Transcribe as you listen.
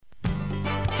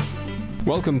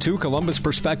Welcome to Columbus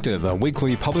Perspective, a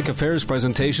weekly public affairs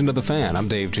presentation to the fan. I'm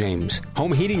Dave James.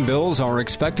 Home heating bills are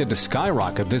expected to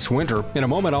skyrocket this winter. In a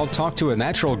moment, I'll talk to a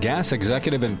natural gas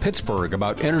executive in Pittsburgh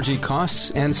about energy costs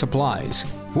and supplies.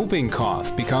 Whooping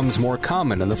cough becomes more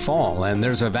common in the fall, and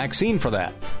there's a vaccine for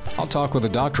that. I'll talk with a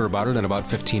doctor about it in about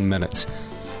 15 minutes.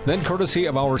 Then, courtesy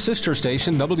of our sister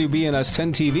station, WBNS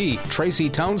 10 TV, Tracy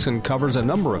Townsend covers a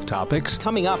number of topics.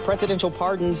 Coming up, presidential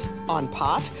pardons on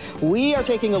pot. We are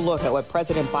taking a look at what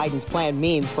President Biden's plan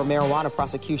means for marijuana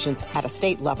prosecutions at a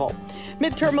state level.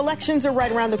 Midterm elections are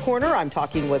right around the corner. I'm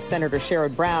talking with Senator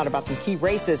Sherrod Brown about some key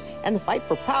races and the fight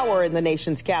for power in the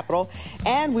nation's capital.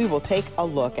 And we will take a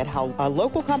look at how a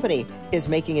local company is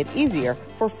making it easier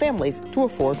for families to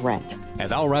afford rent.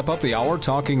 And I'll wrap up the hour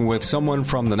talking with someone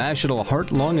from the National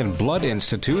Heart, Lung, and Blood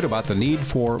Institute about the need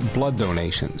for blood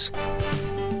donations.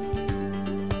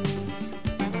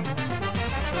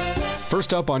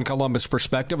 First up on Columbus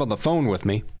Perspective, on the phone with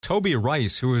me, Toby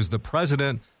Rice, who is the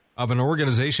president of an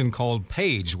organization called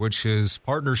PAGE, which is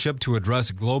Partnership to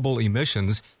Address Global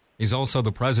Emissions. He's also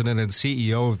the president and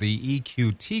CEO of the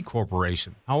EQT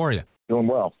Corporation. How are you? Doing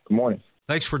well. Good morning.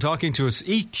 Thanks for talking to us.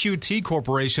 EQT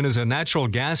Corporation is a natural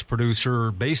gas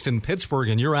producer based in Pittsburgh,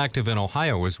 and you're active in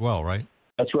Ohio as well, right?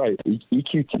 That's right.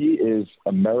 EQT is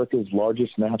America's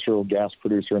largest natural gas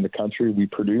producer in the country. We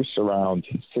produce around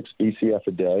 6 BCF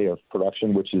a day of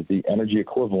production, which is the energy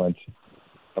equivalent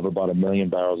of about 1 million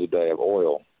barrels a day of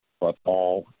oil, but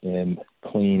all in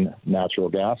clean natural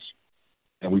gas.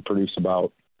 And we produce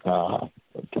about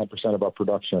 10% of our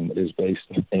production is based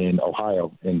in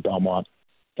Ohio, in Belmont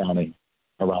County,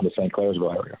 around the St.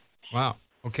 Clairsville area. Wow.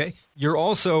 Okay. You're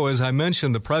also, as I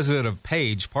mentioned, the president of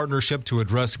PAGE, Partnership to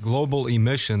Address Global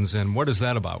Emissions. And what is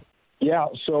that about? Yeah.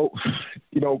 So,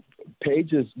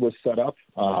 PAGE was set up,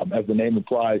 as the name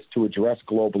implies, to address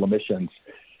global emissions.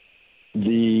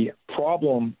 The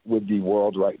problem with the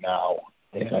world right now,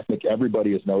 and I think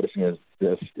everybody is noticing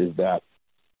this, is that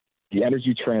the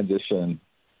energy transition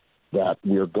that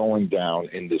we're going down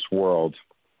in this world,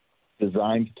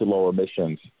 designed to lower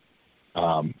emissions,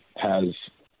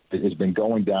 has been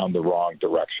going down the wrong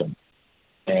direction.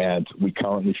 And we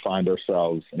currently find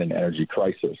ourselves in an energy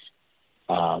crisis.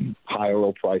 High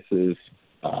oil prices,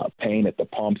 pain at the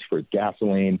pumps for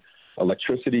gasoline,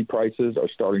 electricity prices are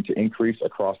starting to increase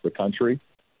across the country.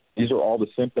 These are all the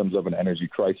symptoms of an energy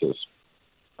crisis.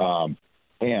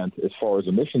 And as far as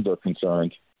emissions are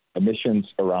concerned, emissions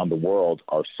around the world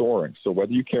are soaring. So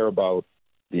whether you care about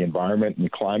the environment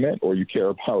and climate or you care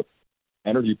about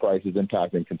energy prices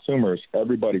impacting consumers,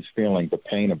 everybody's feeling the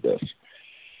pain of this.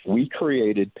 We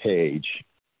created PAGE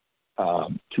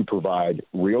to provide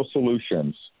real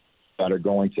solutions that are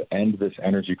going to end this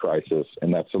energy crisis,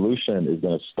 and that solution is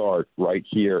going to start right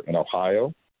here in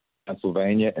Ohio,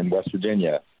 Pennsylvania, and West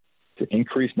Virginia to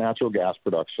increase natural gas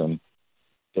production,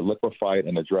 to liquefy it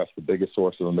and address the biggest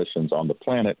source of emissions on the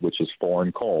planet, which is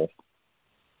foreign coal.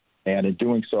 And in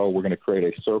doing so, we're going to create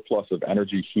a surplus of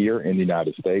energy here in the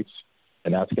United States,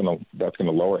 and that's going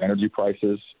to lower energy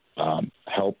prices,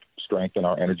 help strengthen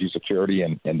our energy security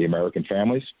and the American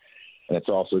families. And it's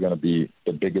also going to be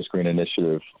the biggest green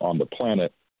initiative on the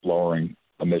planet, lowering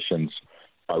emissions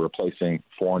by replacing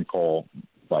foreign coal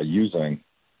by using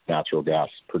natural gas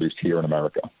produced here in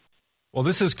America. Well,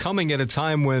 this is coming at a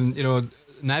time when,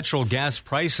 natural gas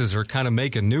prices are kind of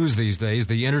making news these days.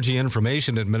 The Energy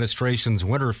Information Administration's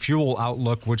winter fuel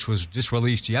outlook, which was just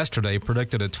released yesterday,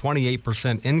 predicted a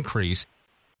 28% increase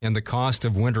in the cost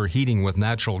of winter heating with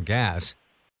natural gas,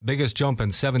 biggest jump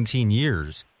in 17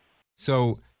 years.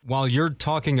 So while you're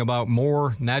talking about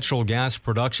more natural gas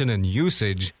production and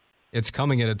usage, it's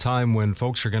coming at a time when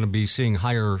folks are going to be seeing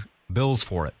higher bills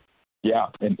for it. Yeah,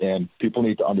 and people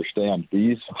need to understand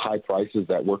these high prices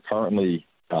that we're currently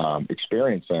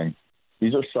experiencing,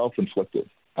 these are self-inflicted.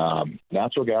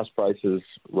 Natural gas prices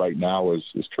right now is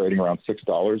trading around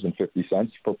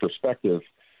 $6.50. For perspective,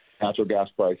 natural gas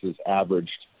prices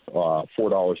averaged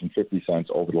 $4.50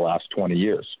 over the last 20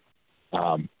 years.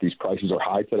 These prices are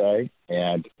high today,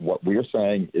 and what we're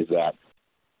saying is that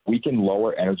we can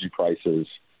lower energy prices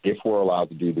if we're allowed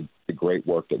to do the great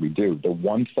work that we do. The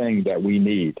one thing that we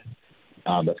need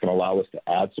that's going to allow us to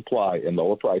add supply and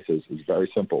lower prices is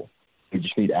very simple. We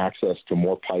just need access to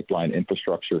more pipeline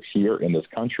infrastructure here in this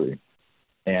country.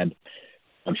 And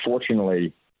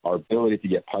unfortunately, our ability to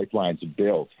get pipelines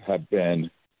built have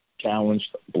been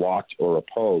challenged, blocked, or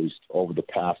opposed over the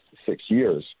past 6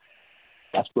 years.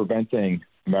 That's preventing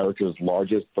America's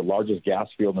largest gas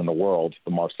field in the world,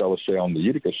 the Marcellus Shale and the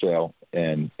Utica Shale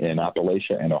in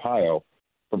Appalachia and Ohio,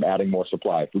 from adding more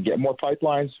supply. If we get more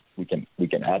pipelines, we can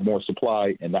add more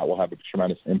supply, and that will have a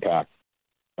tremendous impact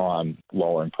on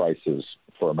lowering prices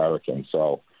for Americans.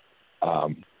 So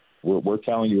we're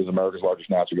telling you, as America's largest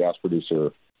natural gas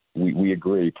producer, we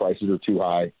agree prices are too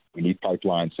high. We need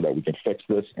pipelines so that we can fix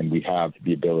this, and we have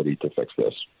the ability to fix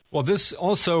this. Well, this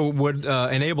also would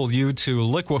enable you to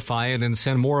liquefy it and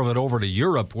send more of it over to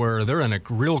Europe, where they're in a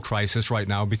real crisis right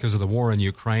now because of the war in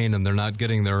Ukraine, and they're not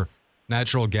getting their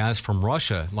natural gas from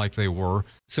Russia like they were.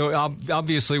 So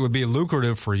obviously it would be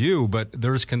lucrative for you, but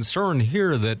there's concern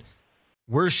here that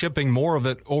we're shipping more of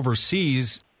it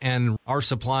overseas, and our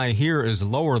supply here is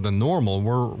lower than normal.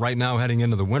 We're right now heading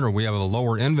into the winter. We have a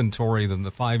lower inventory than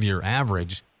the 5-year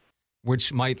average,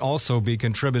 which might also be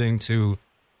contributing to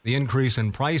the increase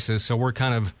in prices. So we're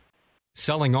kind of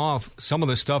selling off some of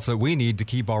the stuff that we need to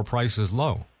keep our prices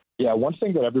low. Yeah, one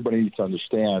thing that everybody needs to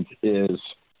understand is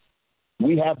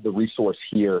we have the resource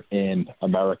here in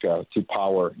America to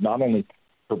power, not only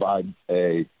provide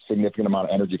a significant amount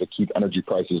of energy to keep energy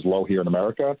prices low here in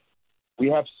America, we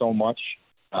have so much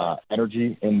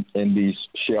energy in these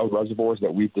shale reservoirs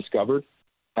that we've discovered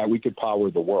that we could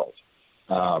power the world.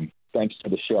 Thanks to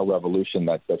the shale revolution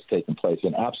that's taken place.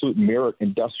 An absolute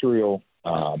industrial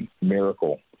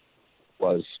miracle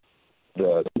was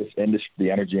the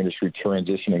energy industry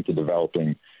transitioning to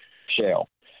developing shale.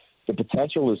 The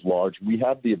potential is large. We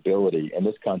have the ability in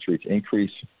this country to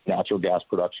increase natural gas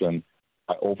production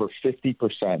by over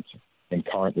 50% in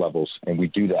current levels, and we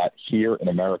do that here in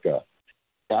America.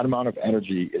 That amount of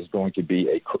energy is going to be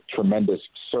a tremendous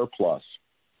surplus,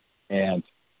 and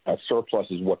that surplus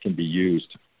is what can be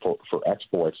used for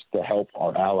exports to help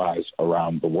our allies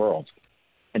around the world.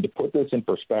 And to put this in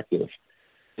perspective,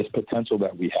 this potential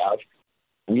that we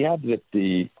have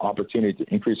the opportunity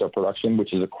to increase our production,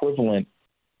 which is equivalent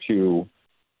to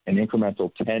an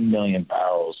incremental 10 million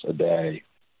barrels a day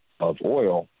of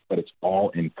oil, but it's all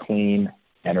in clean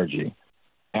energy.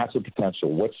 That's the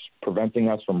potential. What's preventing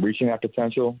us from reaching that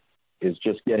potential is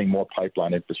just getting more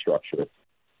pipeline infrastructure.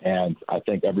 And I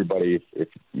think everybody, if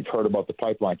you've heard about the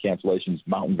pipeline cancellations,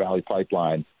 Mountain Valley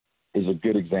Pipeline is a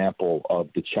good example of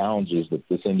the challenges that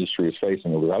this industry is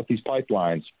facing. And without these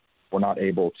pipelines, we're not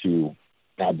able to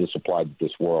add the supply that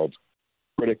this world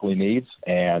critically needs.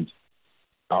 And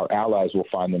our allies will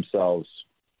find themselves,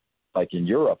 like in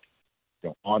Europe,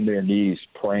 on their knees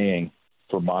praying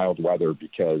for mild weather,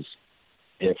 because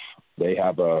if they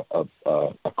have a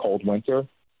cold winter,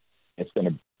 it's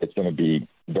going to be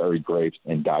very grave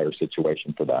and dire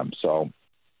situation for them. So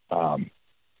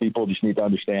people just need to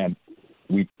understand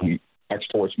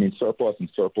exports means surplus, and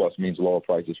surplus means lower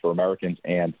prices for Americans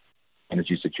and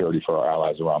energy security for our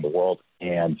allies around the world,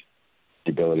 and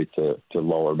the ability to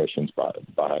lower emissions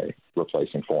by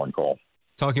replacing foreign coal.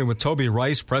 Talking with Toby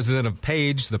Rice, president of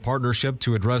PAGE, the Partnership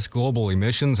to Address Global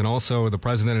Emissions, and also the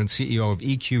president and CEO of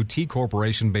EQT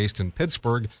Corporation based in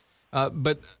Pittsburgh.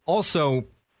 But also,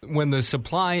 when the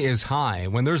supply is high,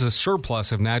 when there's a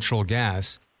surplus of natural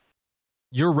gas,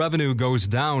 your revenue goes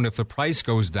down if the price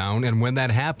goes down, and when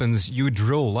that happens, you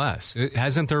drill less.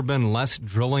 Hasn't there been less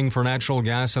drilling for natural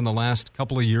gas in the last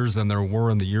couple of years than there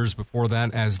were in the years before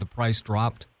that as the price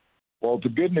dropped? Well, the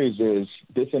good news is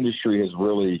this industry has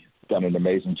really done an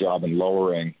amazing job in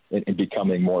lowering and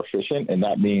becoming more efficient, and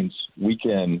that means we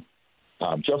can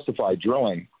justify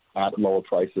drilling at lower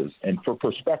prices. And for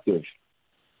perspective,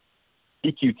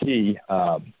 EQT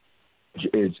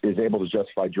is able to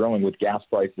justify drilling with gas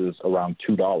prices around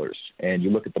 $2. And you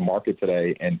look at the market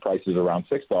today and prices around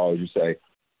 $6, you say,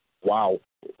 wow,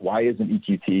 why isn't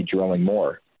EQT drilling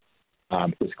more?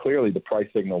 Because clearly the price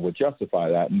signal would justify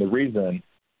that. And the reason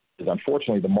is,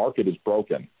 unfortunately, the market is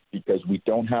broken because we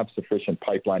don't have sufficient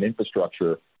pipeline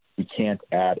infrastructure. We can't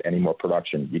add any more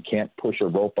production. You can't push a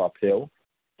rope uphill.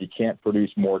 You can't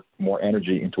produce more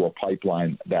energy into a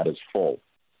pipeline that is full.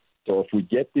 So if we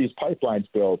get these pipelines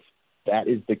built, that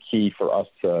is the key for us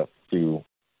to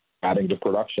adding to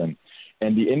production.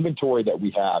 And the inventory that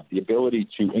we have, the ability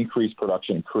to increase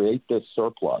production, create this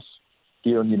surplus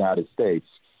here in the United States,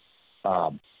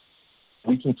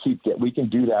 we can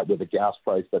do that with a gas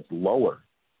price that's lower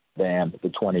than the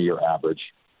 20-year average.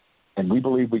 And we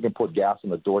believe we can put gas on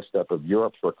the doorstep of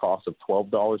Europe for a cost of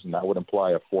 $12, and that would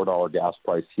imply a $4 gas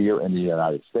price here in the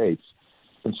United States.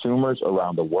 Consumers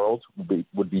around the world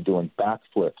would be doing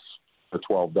backflips for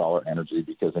 $12 energy,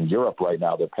 because in Europe right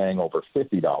now they're paying over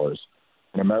 $50.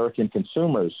 And American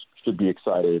consumers should be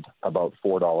excited about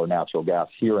 $4 natural gas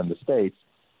here in the States.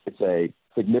 It's a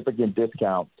significant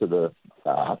discount to the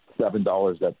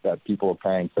 $7 that people are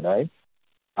paying today.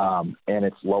 And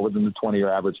it's lower than the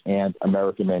 20-year average, and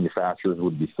American manufacturers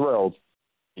would be thrilled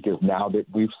because now that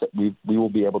we will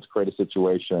be able to create a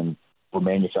situation where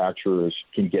manufacturers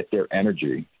can get their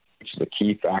energy which is a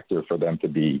key factor for them to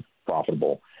be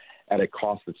profitable, at a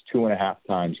cost that's 2.5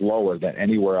 times lower than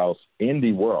anywhere else in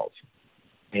the world.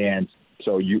 And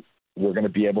so we're going to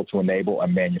be able to enable a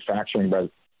manufacturing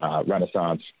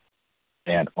renaissance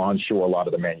and onshore a lot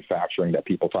of the manufacturing that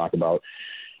people talk about.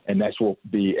 And this will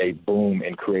be a boom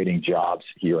in creating jobs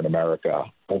here in America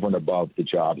over and above the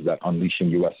jobs that unleashing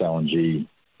U.S. LNG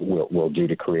will do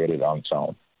to create it on its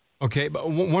own. Okay, but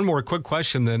one more quick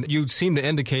question then. You seem to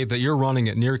indicate that you're running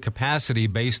at near capacity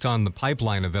based on the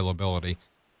pipeline availability.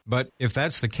 But if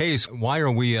that's the case, why are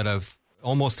we at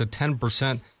almost a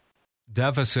 10%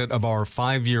 deficit of our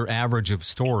 5-year average of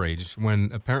storage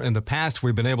when in the past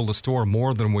we've been able to store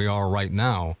more than we are right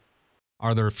now?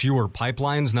 Are there fewer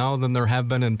pipelines now than there have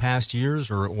been in past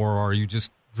years, or are you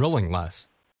just drilling less?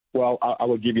 Well, I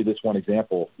will give you this one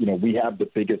example. We have the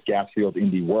biggest gas field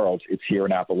in the world. It's here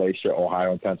in Appalachia,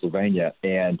 Ohio, and Pennsylvania.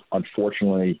 And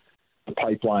unfortunately, the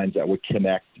pipelines that would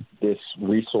connect this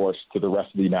resource to the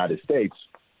rest of the United States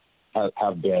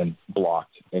have been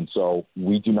blocked. And so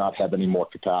we do not have any more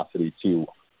capacity to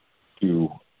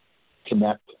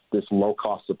connect this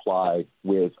low-cost supply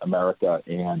with America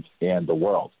and the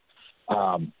world.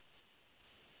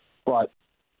 But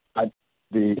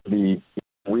the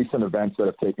recent events that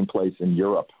have taken place in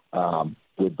Europe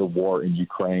with the war in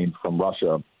Ukraine from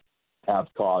Russia have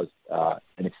caused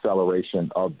an acceleration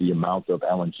of the amount of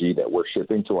LNG that we're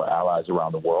shipping to our allies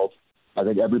around the world. I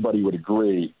think everybody would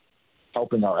agree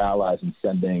helping our allies and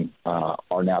sending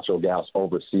our natural gas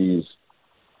overseas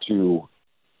to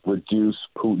reduce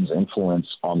Putin's influence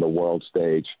on the world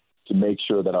stage, to make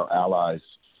sure that our allies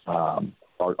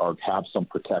have some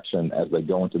protection as they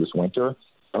go into this winter.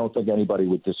 I don't think anybody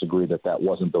would disagree that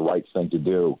wasn't the right thing to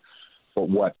do. But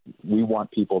what we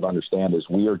want people to understand is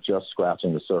we are just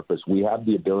scratching the surface. We have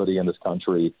the ability in this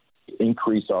country to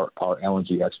increase our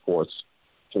LNG exports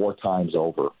 4 times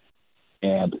over.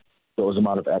 And those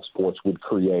amount of exports would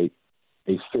create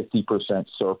a 50%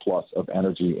 surplus of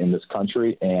energy in this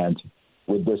country. And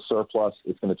with this surplus,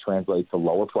 it's going to translate to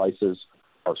lower prices.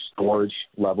 Our storage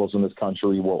levels in this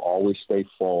country will always stay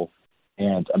full.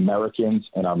 And Americans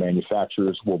and our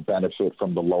manufacturers will benefit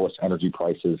from the lowest energy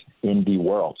prices in the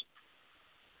world.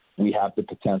 We have the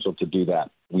potential to do that.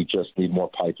 We just need more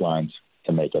pipelines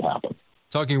to make it happen.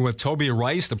 Talking with Toby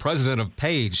Rice, the president of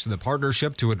PAGE, the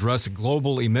Partnership to Address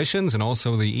Global Emissions, and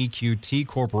also the EQT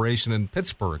Corporation in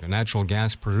Pittsburgh, a natural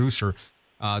gas producer.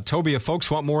 Toby, if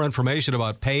folks want more information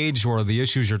about PAGE or the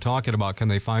issues you're talking about, can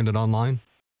they find it online?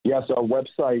 Yes, our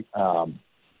website,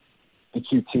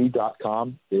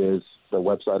 EQT.com, is the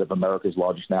website of America's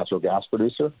largest natural gas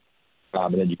producer.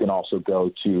 And then you can also go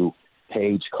to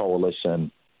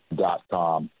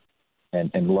pagecoalition.com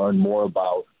and learn more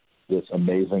about this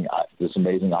amazing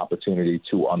opportunity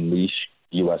to unleash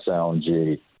U.S.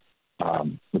 LNG,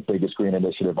 the biggest green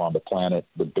initiative on the planet,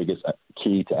 the biggest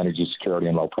key to energy security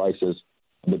and low prices,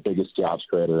 and the biggest jobs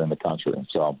creator in the country.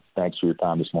 So thanks for your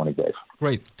time this morning, Dave.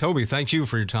 Great. Toby, thank you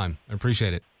for your time. I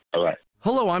appreciate it. All right.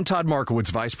 Hello, I'm Todd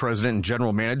Markowitz, Vice President and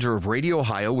General Manager of Radio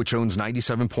Ohio, which owns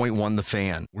 97.1 The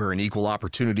Fan. We're an equal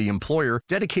opportunity employer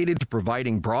dedicated to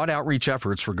providing broad outreach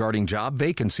efforts regarding job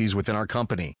vacancies within our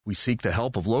company. We seek the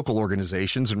help of local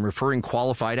organizations in referring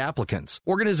qualified applicants.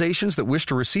 Organizations that wish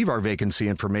to receive our vacancy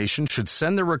information should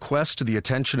send their request to the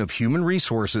attention of Human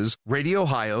Resources, Radio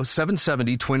Ohio,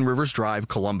 770 Twin Rivers Drive,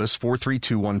 Columbus,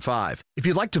 43215. If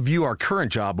you'd like to view our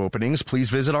current job openings,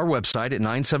 please visit our website at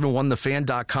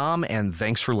 971thefan.com, and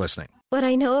thanks for listening. What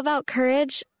I know about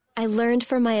courage, I learned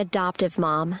from my adoptive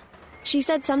mom. She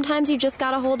said sometimes you just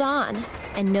gotta hold on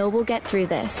and know we'll get through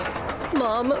this.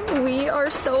 Mom, we are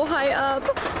so high up.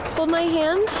 Hold my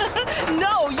hand.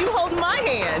 No, you hold my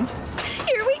hand.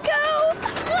 Here we go.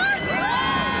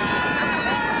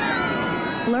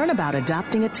 Learn about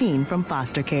adopting a teen from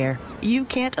foster care. You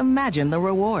can't imagine the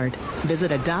reward.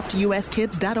 Visit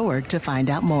adoptuskids.org to find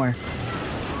out more.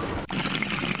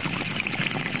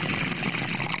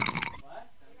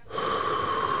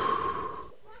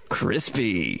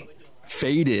 Crispy,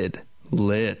 faded,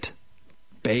 lit,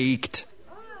 baked,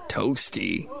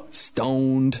 toasty,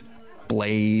 stoned,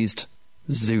 blazed,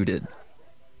 zooted.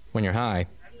 When you're high,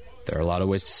 there are a lot of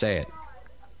ways to say it.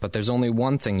 But there's only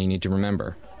one thing you need to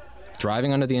remember.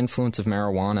 Driving under the influence of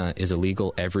marijuana is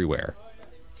illegal everywhere.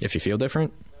 If you feel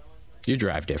different, you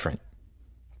drive different.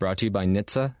 Brought to you by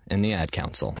NHTSA and the Ad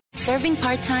Council. Serving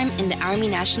part-time in the Army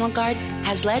National Guard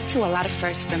has led to a lot of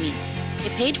firsts for me.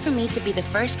 It paid for me to be the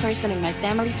first person in my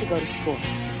family to go to school.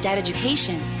 That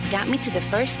education got me to the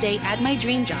first day at my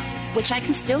dream job, which I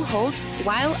can still hold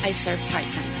while I serve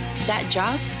part-time. That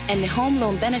job and the home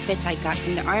loan benefits I got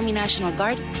from the Army National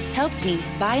Guard helped me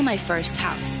buy my first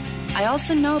house. I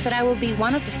also know that I will be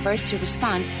one of the first to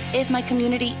respond if my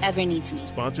community ever needs me.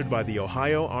 Sponsored by the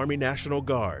Ohio Army National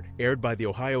Guard. Aired by the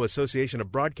Ohio Association of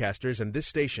Broadcasters and this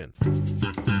station.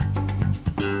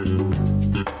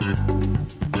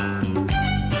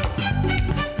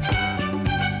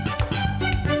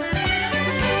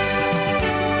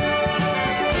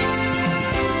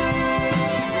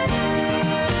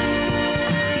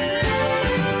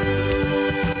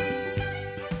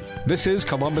 This is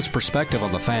Columbus Perspective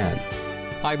on the Fan.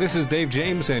 Hi, this is Dave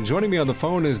James, and joining me on the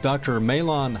phone is Dr.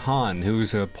 Mahlon Han,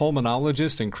 who's a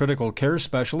pulmonologist and critical care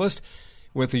specialist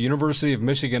with the University of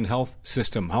Michigan Health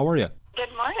System. How are you?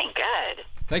 Good morning. Good.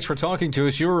 Thanks for talking to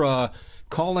us. You're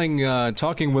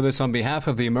talking with us on behalf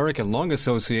of the American Lung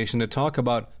Association to talk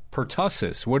about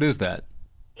pertussis. What is that?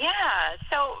 Yeah,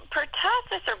 so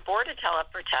pertussis or Bordetella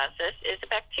pertussis is a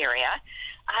bacteria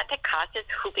that causes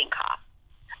whooping cough.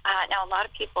 Now, a lot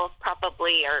of people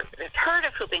probably have heard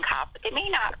of whooping cough, but they may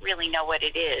not really know what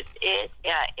it is. It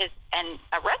is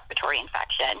a respiratory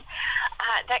infection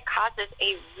that causes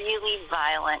a really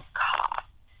violent cough.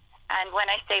 And when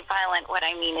I say violent, what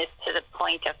I mean is to the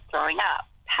point of throwing up,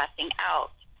 passing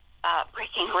out,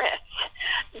 breaking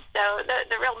wrists. So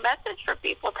the real message for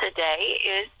people today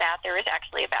is that there is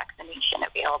actually a vaccination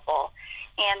available.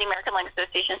 And the American Lung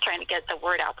Association is trying to get the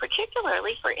word out,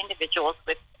 particularly for individuals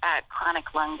with chronic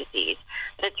lung disease.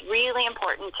 But it's really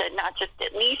important to not just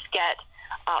at least get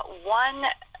one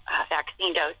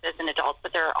vaccine dose as an adult,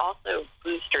 but there are also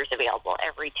boosters available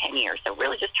every 10 years. So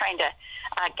really just trying to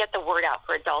get the word out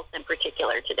for adults in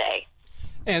particular today.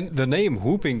 And the name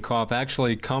whooping cough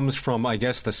actually comes from, I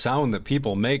guess, the sound that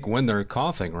people make when they're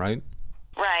coughing, right?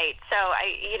 Right. So,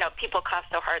 people cough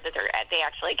so hard that they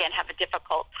actually, again, have a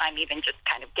difficult time even just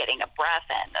kind of getting a breath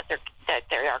in, that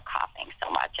they are coughing so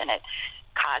much, and it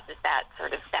causes that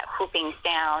sort of that whooping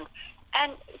sound.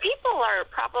 And people are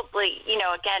probably,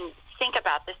 again, think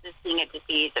about this as being a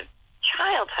disease of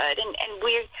childhood, and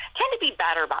we tend to be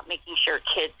better about making sure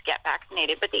kids get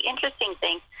vaccinated. But the interesting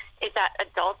thing is that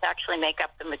adults actually make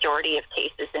up the majority of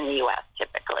cases in the U.S.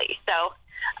 typically. So,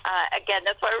 again,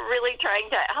 that's why we're really trying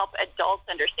to help adults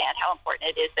understand how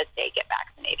important it is that they get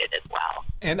vaccinated as well.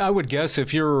 And I would guess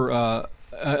if you're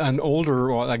an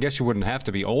older, well, I guess you wouldn't have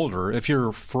to be older, if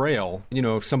you're frail,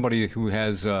 if somebody who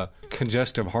has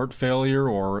congestive heart failure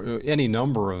or any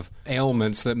number of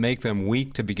ailments that make them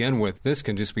weak to begin with, this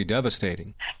can just be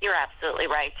devastating. You're absolutely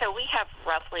right. So we have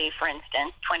roughly, for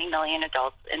instance, 20 million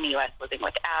adults in the U.S. living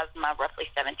with asthma, roughly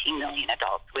 17 million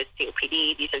adults with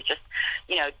COPD. These are just,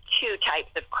 two types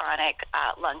of chronic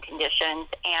lung conditions.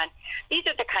 And these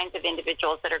are the kinds of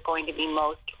individuals that are going to be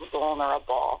most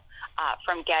vulnerable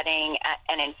from getting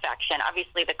an infection.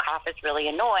 Obviously, the cough is really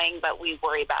annoying, but we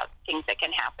worry about things that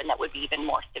can happen that would be even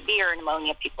more severe,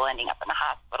 pneumonia, people ending up in the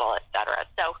hospital, et cetera.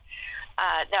 So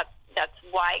that's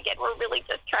why, again, we're really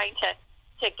just trying to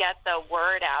get the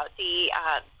word out. The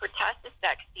pertussis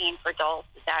vaccine for adults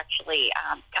is actually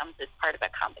comes as part of a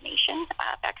combination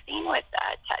vaccine with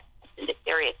tetanus and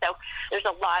diphtheria. So there's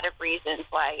a lot of reasons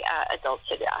why adults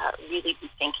should really be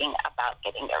thinking about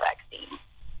getting their vaccine.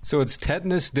 So it's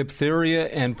tetanus, diphtheria,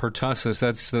 and pertussis.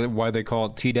 That's why they call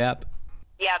it Tdap?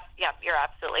 Yep, you're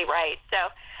absolutely right. So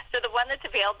the one that's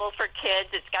available for kids,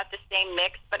 it's got the same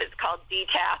mix, but it's called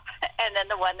DTaP, and then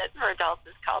the one that's for adults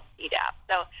is called Tdap.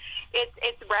 So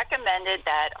it's recommended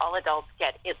that all adults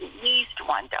get at least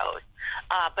one dose,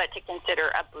 but to consider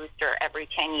a booster every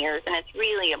 10 years. And it's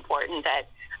really important that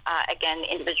again,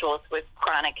 individuals with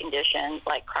chronic conditions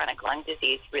like chronic lung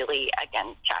disease really,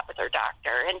 again, chat with their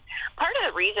doctor. And part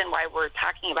of the reason why we're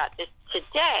talking about this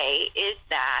today is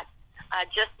that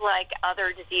just like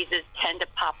other diseases tend to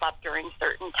pop up during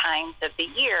certain times of the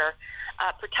year,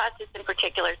 pertussis in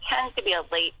particular tends to be a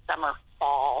late summer,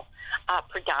 fall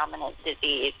predominant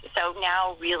disease. So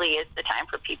now really is the time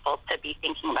for people to be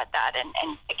thinking about that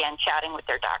and again, chatting with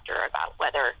their doctor about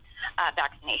whether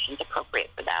vaccination is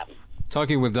appropriate for them.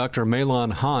 Talking with Dr.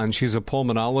 Mahlon Han. She's a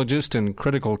pulmonologist and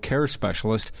critical care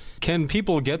specialist. Can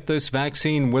people get this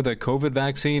vaccine with a COVID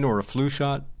vaccine or a flu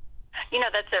shot?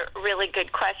 That's a really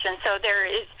good question. So there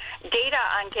is data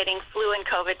on getting flu and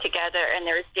COVID together, and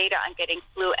there is data on getting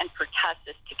flu and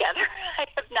pertussis together. I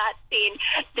have not seen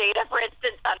data, for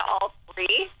instance, on all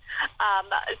three.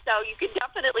 So you can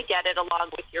definitely get it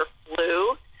along with your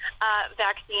flu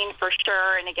vaccine for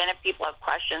sure. And again, if people have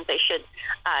questions, they should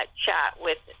chat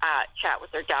with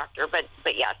their doctor. But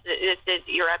yes,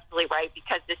 you're absolutely right,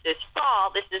 because this is fall.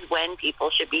 This is when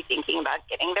people should be thinking about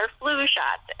getting their flu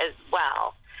shots as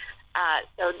well.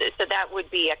 So that would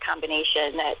be a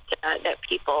combination that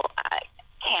people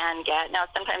can get. Now,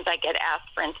 sometimes I get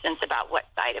asked, for instance, about what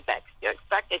side effects to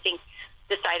expect. I think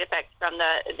The side effects from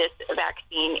this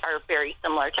vaccine are very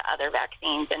similar to other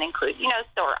vaccines and include,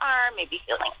 sore arm, maybe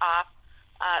feeling off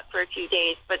for a few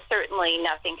days, but certainly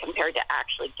nothing compared to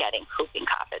actually getting whooping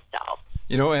cough itself.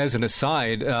 As an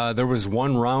aside, there was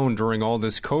one round during all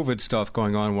this COVID stuff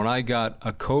going on when I got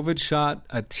a COVID shot,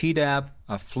 a Tdap,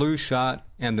 a flu shot,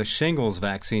 and the shingles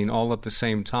vaccine all at the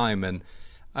same time, and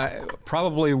I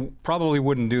probably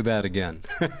wouldn't do that again.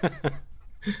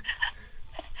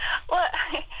 Well,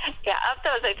 yeah, of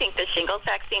those, I think the shingles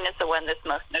vaccine is the one that's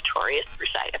most notorious for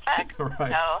side effects. Right.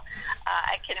 So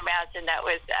I can imagine that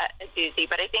was a doozy.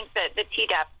 But I think that the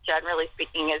Tdap, generally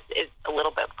speaking, is a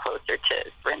little bit closer to,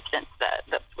 for instance,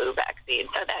 the flu vaccine.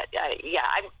 So that,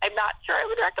 I'm not sure I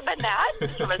would recommend that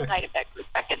from a side effect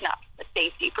perspective, not from a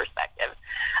safety perspective.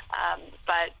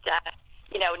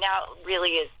 Now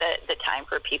really is the time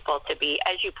for people to be,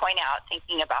 as you point out,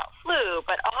 thinking about flu,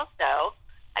 but also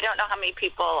I don't know how many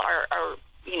people are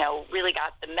really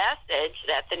got the message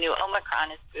that the new Omicron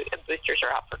boosters are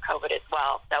out for COVID as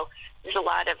well. So there's a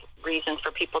lot of reasons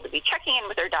for people to be checking in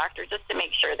with their doctor just to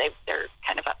make sure they're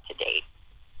kind of up to date.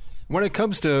 When it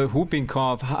comes to whooping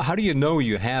cough, how do you know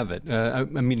you have it?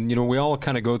 We all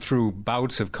kind of go through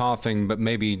bouts of coughing, but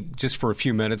maybe just for a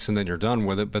few minutes and then you're done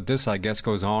with it. But this, I guess,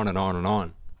 goes on and on and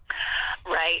on.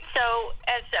 Right. So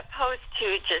as opposed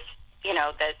to just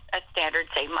a standard,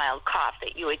 say, mild cough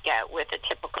that you would get with a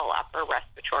typical upper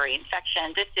respiratory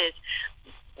infection. This is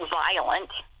violent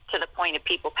to the point of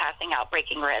people passing out,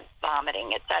 breaking ribs,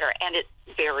 vomiting, et cetera, and it's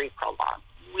very prolonged,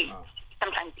 weeks,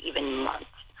 sometimes even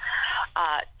months.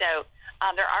 So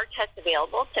there are tests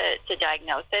available to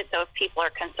diagnose it. So if people are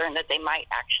concerned that they might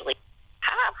actually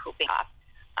have whooping cough,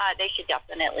 they should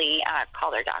definitely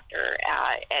call their doctor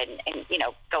and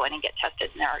go in and get tested.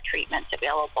 And there are treatments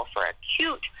available for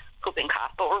acute whooping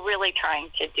cough. But what we're really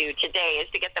trying to do today is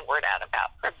to get the word out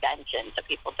about prevention so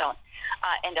people don't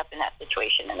end up in that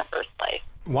situation in the first place.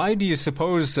 Why do you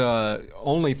suppose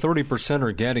only 30%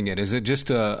 are getting it? Is it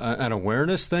just an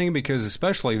awareness thing? Because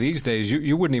especially these days,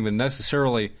 you wouldn't even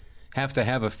necessarily have to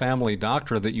have a family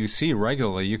doctor that you see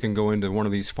regularly. You can go into one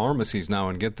of these pharmacies now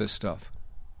and get this stuff.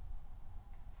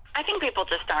 I think people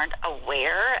just aren't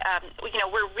aware.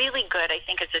 We're really good, I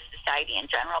think, as a society in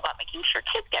general about making sure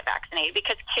kids get vaccinated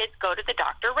because kids go to the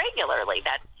doctor regularly.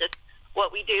 That's just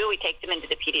what we do. We take them into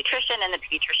the pediatrician, and the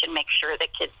pediatrician makes sure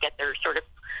that kids get their sort of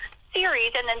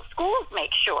series, and then schools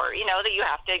make sure, that you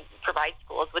have to provide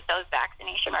schools with those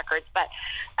vaccination records. But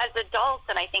as adults,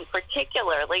 and I think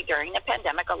particularly during the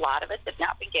pandemic, a lot of us have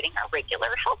not been getting our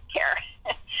regular health care.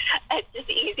 It's just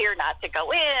easier not to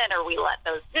go in, or we let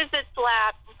those visits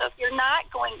lapse. So if you're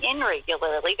not going in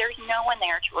regularly, there's no one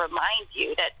there to remind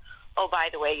you that, oh, by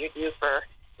the way, you're due for,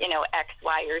 X,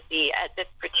 Y, or Z at this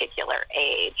particular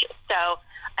age. So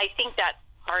I think that's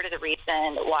part of the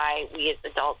reason why we as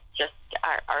adults just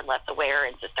are less aware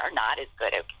and just are not as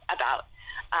good about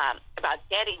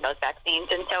getting those vaccines.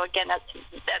 And so, again, that's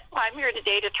why I'm here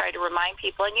today, to try to remind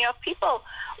people. And, if people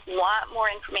want more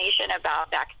information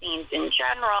about vaccines in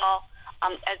general,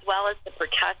 as well as the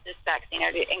pertussis vaccine,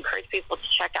 I'd encourage people to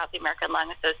check out the American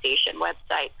Lung Association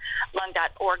website.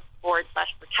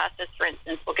 Lung.org/pertussis, for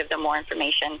instance, will give them more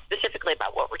information specifically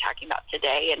about what we're talking about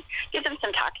today and give them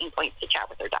some talking points to chat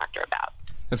with their doctor about.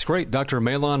 That's great. Dr.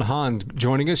 Maylon Han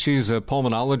joining us. She's a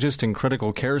pulmonologist and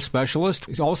critical care specialist.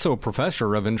 She's also a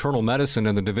professor of internal medicine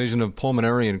in the Division of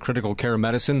Pulmonary and Critical Care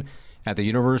Medicine at the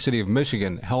University of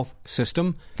Michigan Health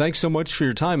System. Thanks so much for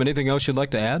your time. Anything else you'd like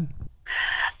to add?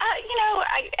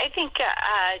 I think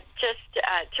just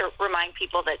to remind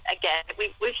people that, again,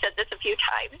 we've said this a few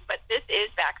times, but this is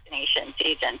vaccination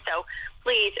season. So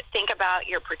please think about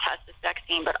your pertussis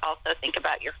vaccine, but also think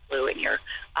about your flu and your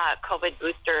COVID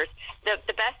boosters.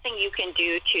 The best thing you can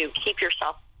do to keep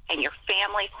yourself and your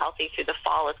families healthy through the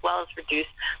fall, as well as reduce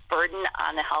burden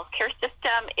on the healthcare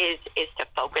system, is to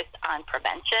focus on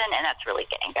prevention, and that's really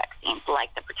getting vaccines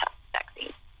like the pertussis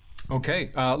vaccine. Okay.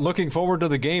 Looking forward to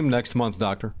the game next month,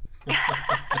 Doctor.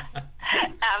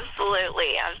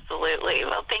 Absolutely.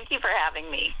 Well, thank you for having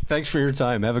me. Thanks for your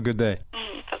time. Have a good day.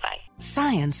 Bye-bye.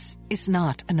 Science is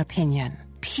not an opinion.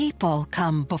 People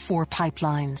come before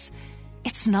pipelines.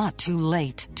 It's not too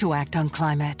late to act on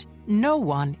climate. No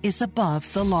one is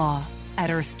above the law.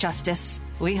 At Earth Justice,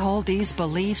 we hold these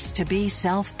beliefs to be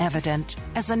self-evident.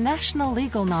 As a national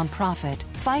legal nonprofit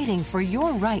fighting for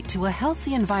your right to a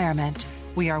healthy environment,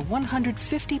 we are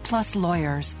 150-plus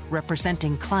lawyers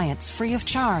representing clients free of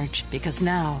charge because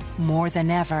now, more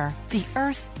than ever, the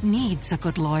Earth needs a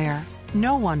good lawyer.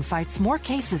 No one fights more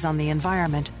cases on the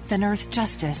environment than Earth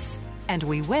Justice. And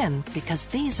we win because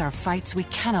these are fights we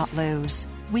cannot lose.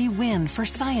 We win for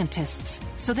scientists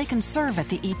so they can serve at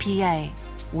the EPA.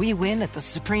 We win at the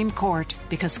Supreme Court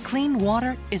because clean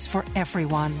water is for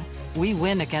everyone. We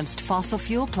win against fossil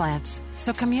fuel plants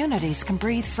so communities can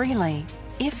breathe freely.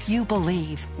 If you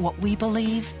believe what we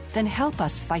believe, then help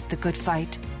us fight the good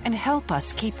fight and help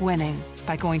us keep winning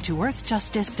by going to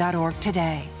earthjustice.org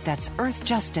today. That's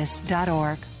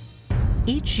earthjustice.org.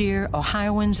 Each year,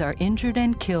 Ohioans are injured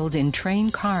and killed in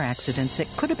train car accidents that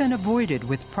could have been avoided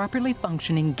with properly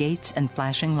functioning gates and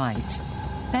flashing lights.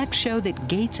 Facts show that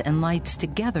gates and lights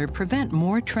together prevent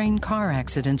more train car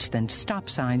accidents than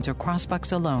stop signs or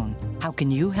crosswalks alone. How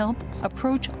can you help?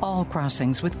 Approach all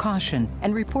crossings with caution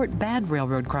and report bad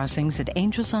railroad crossings at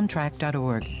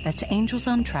angelsontrack.org. That's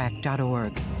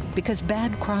angelsontrack.org. Because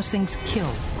bad crossings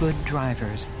kill good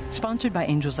drivers. Sponsored by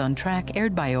Angels on Track,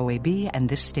 aired by OAB and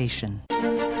this station.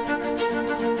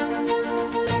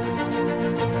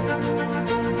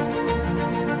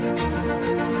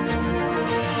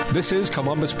 This is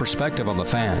Columbus Perspective on the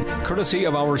Fan. Courtesy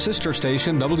of our sister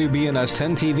station, WBNS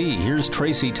 10 TV, here's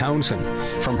Tracy Townsend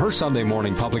from her Sunday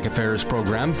morning public affairs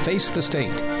program, Face the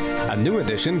State. A new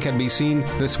edition can be seen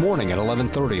this morning at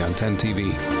 11:30 on 10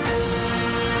 TV.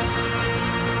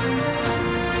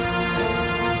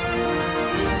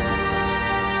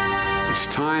 It's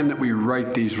time that we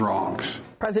right these wrongs.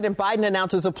 President Biden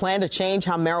announces a plan to change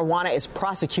how marijuana is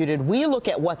prosecuted. We look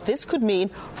at what this could mean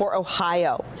for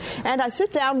Ohio. And I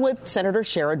sit down with Senator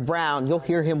Sherrod Brown. You'll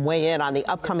hear him weigh in on the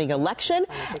upcoming election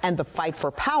and the fight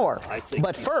for power.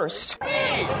 But first, we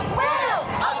will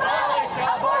abolish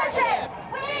abortion.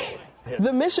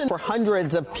 The mission for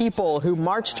hundreds of people who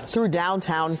marched through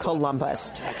downtown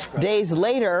Columbus. Days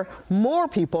later, more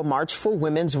people marched for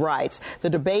women's rights. The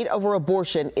debate over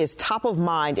abortion is top of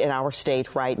mind in our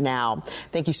state right now.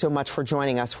 Thank you so much for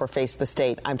joining us for Face the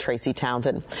State. I'm Tracy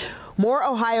Townsend. More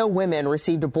Ohio women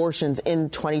received abortions in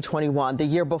 2021, the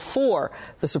year before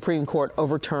the Supreme Court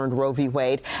overturned Roe v.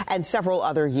 Wade, and several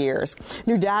other years.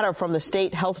 New data from the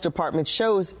state health department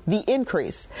shows the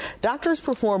increase. Doctors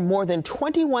performed more than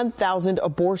 21,000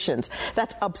 abortions.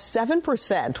 That's up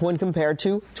 7% when compared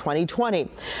to 2020.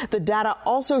 The data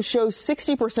also shows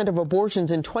 60% of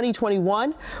abortions in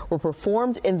 2021 were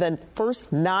performed in the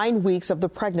first 9 weeks of the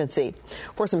pregnancy.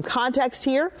 For some context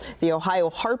here, the Ohio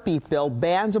heartbeat bill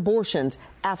bans abortions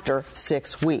after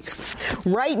 6 weeks.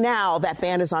 Right now, that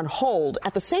ban is on hold.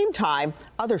 At the same time,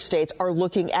 other states are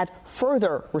looking at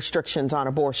further restrictions on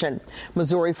abortion.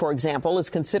 Missouri, for example, is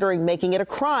considering making it a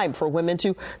crime for women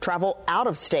to travel out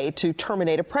of state to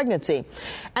terminate a pregnancy.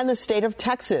 And the state of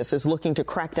Texas is looking to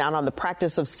crack down on the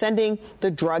practice of sending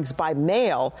the drugs by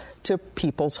mail to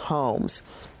people's homes.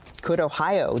 Could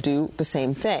Ohio do the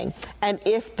same thing? And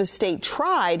if the state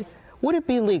tried, would it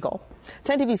be legal?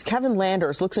 10 TV's Kevin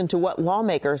Landers looks into what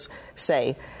lawmakers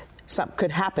say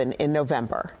could happen in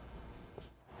November.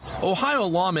 Ohio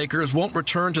lawmakers won't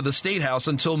return to the State House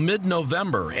until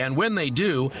mid-November, and when they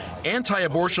do,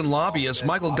 anti-abortion lobbyist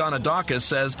Michael Ganadakis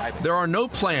says there are no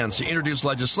plans to introduce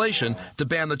legislation to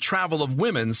ban the travel of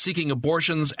women seeking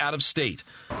abortions out of state.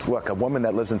 Look, a woman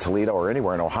that lives in Toledo or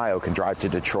anywhere in Ohio can drive to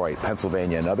Detroit,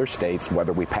 Pennsylvania, and other states,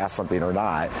 whether we pass something or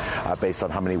not, based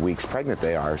on how many weeks pregnant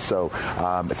they are. So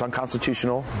it's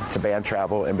unconstitutional to ban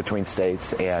travel in between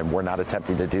states, and we're not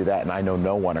attempting to do that, and I know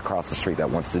no one across the street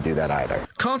that wants to do that either.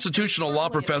 Constitutional law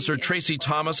professor Tracy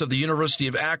Thomas of the University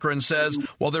of Akron says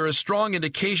while there is strong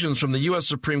indications from the U.S.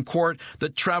 Supreme Court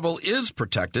that travel is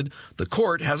protected, the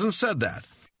court hasn't said that.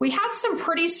 We have some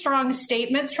pretty strong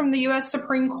statements from the U.S.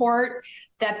 Supreme Court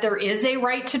that there is a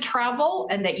right to travel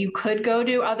and that you could go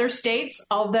to other states,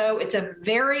 although it's a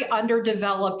very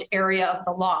underdeveloped area of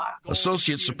the law.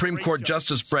 Associate Supreme Court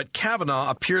Justice Brett Kavanaugh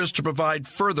appears to provide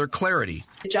further clarity.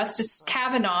 Justice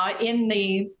Kavanaugh, in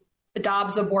the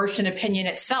Dobbs abortion opinion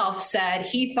itself, said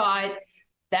he thought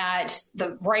that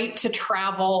the right to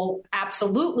travel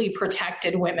absolutely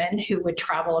protected women who would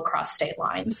travel across state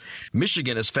lines.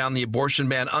 Michigan has found the abortion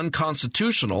ban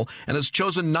unconstitutional and has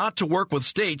chosen not to work with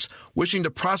states wishing to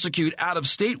prosecute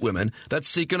out-of-state women that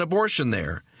seek an abortion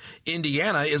there.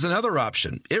 Indiana is another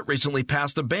option. It recently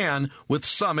passed a ban with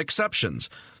some exceptions.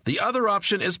 The other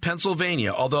option is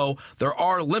Pennsylvania, although there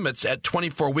are limits at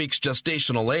 24 weeks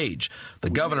gestational age. The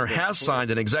governor has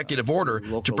signed an executive order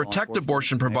to protect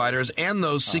abortion providers and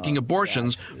those seeking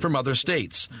abortions from other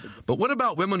states. But what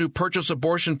about women who purchase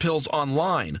abortion pills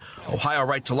online? Ohio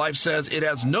Right to Life says it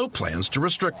has no plans to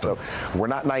restrict them. We're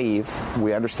not naive.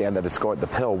 We understand that the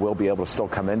pill will be able to still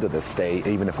come into this state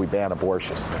even if we ban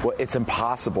abortion. Well, it's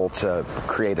impossible to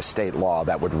create a state law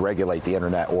that would regulate the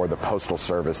internet or the postal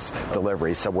service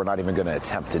delivery. So we're not even going to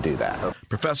attempt to do that.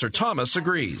 Professor Thomas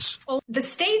agrees. Well, the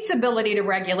state's ability to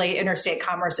regulate interstate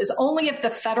commerce is only if the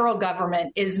federal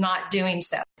government is not doing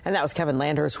so. And that was Kevin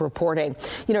Landers reporting.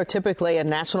 You know, typically a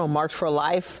National March for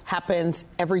Life happens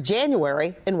every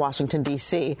January in Washington,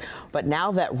 D.C. But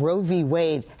now that Roe v.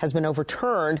 Wade has been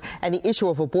overturned and the issue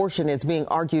of abortion is being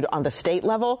argued on the state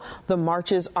level, the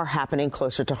marches are happening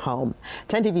closer to home.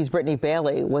 10 TV's Brittany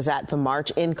Bailey was at the march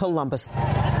in Columbus.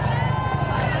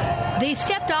 They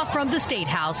stepped off from the State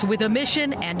House with a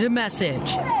mission and a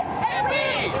message. And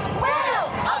we will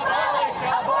abolish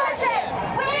abortion.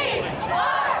 We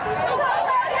are the Roe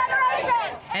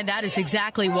generation. And that is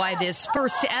exactly why this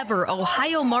first ever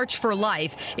Ohio March for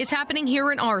Life is happening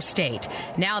here in our state.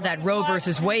 Now that Roe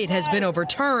versus Wade has been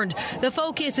overturned, the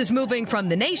focus is moving from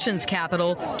the nation's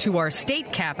capital to our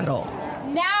state capital.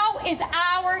 Now is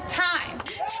our time.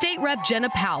 State Rep Jenna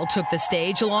Powell took the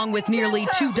stage along with nearly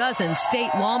 24 state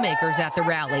lawmakers at the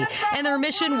rally, and their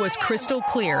mission was crystal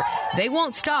clear. They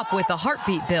won't stop with the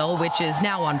heartbeat bill, which is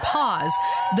now on pause.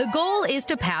 The goal is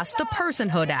to pass the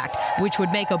Personhood Act, which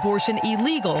would make abortion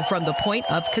illegal from the point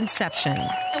of conception.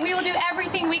 And we will do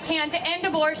everything we can to end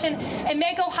abortion and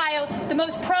make Ohio the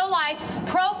most pro-life,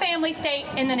 pro-family state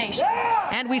in the nation.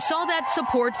 And we saw that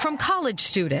support from college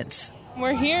students.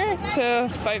 We're here to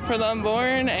fight for the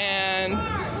unborn and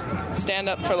stand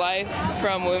up for life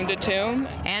from womb to tomb.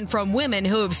 And from women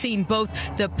who have seen both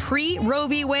the pre-Roe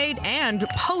v. Wade and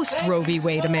post-Roe v.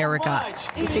 Wade America.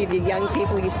 You see the young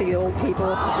people, you see the old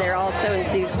people. They're all so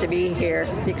enthused to be here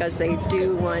because they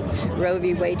do want Roe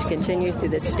v. Wade to continue through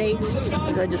the state's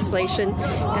legislation.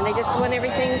 And they just want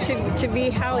everything to be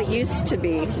how it used to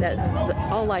be,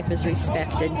 that all life is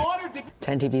respected.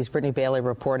 10 TV's Brittany Bailey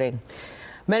reporting.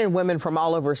 Men and women from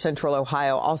all over central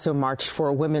Ohio also marched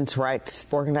for women's rights.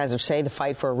 Organizers say the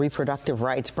fight for reproductive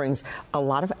rights brings a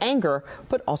lot of anger,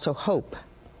 but also hope.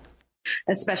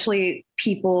 Especially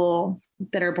people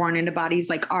that are born into bodies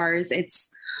like ours, it's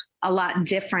a lot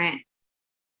different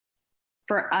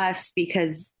for us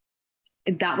because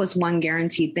that was one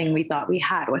guaranteed thing we thought we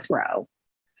had with Roe.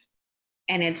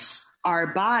 And it's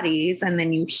our bodies. And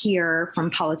then you hear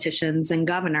from politicians and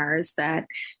governors that,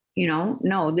 you know,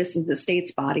 no, this is the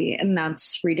state's body, and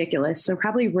that's ridiculous. So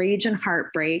probably rage and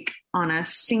heartbreak on a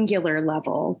singular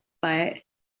level, but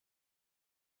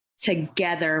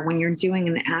together when you're doing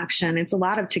an action, it's a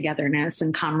lot of togetherness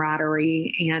and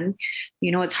camaraderie. And,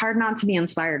 you know, it's hard not to be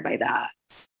inspired by that.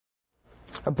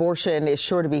 Abortion is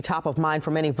sure to be top of mind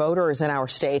for many voters in our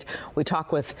state. We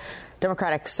talk with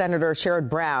Democratic Senator Sherrod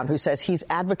Brown, who says he's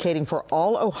advocating for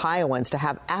all Ohioans to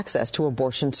have access to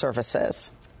abortion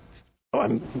services.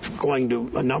 I'm going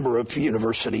to a number of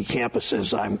university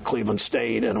campuses. I'm Cleveland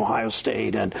State and Ohio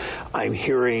State, and I'm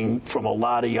hearing from a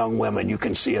lot of young women. You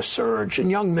can see a surge,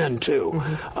 and young men too,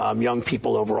 young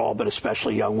people overall, but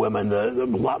especially young women. A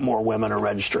lot more women are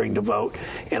registering to vote,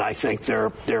 and I think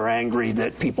they're angry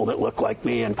that people that look like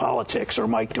me in politics or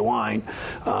Mike DeWine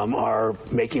are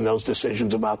making those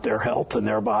decisions about their health and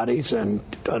their bodies, and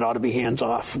it ought to be hands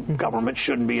off. Government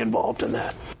shouldn't be involved in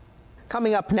that.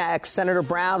 Coming up next, Senator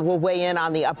Brown will weigh in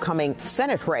on the upcoming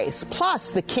Senate race.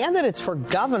 Plus, the candidates for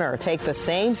governor take the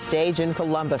same stage in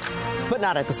Columbus, but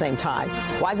not at the same time.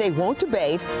 Why they won't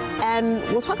debate, and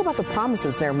we'll talk about the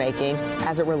promises they're making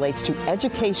as it relates to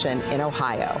education in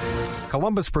Ohio.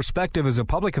 Columbus Perspective is a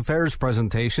public affairs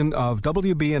presentation of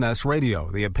WBNS Radio.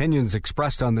 The opinions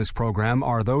expressed on this program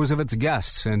are those of its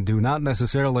guests and do not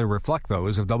necessarily reflect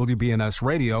those of WBNS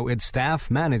Radio, its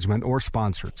staff, management, or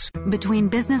sponsors. Between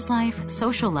business life,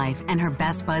 social life, and her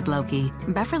best bud Loki,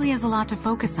 Beverly has a lot to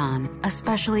focus on,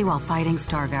 especially while fighting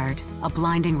Stargardt, a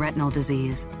blinding retinal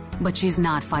disease. But she's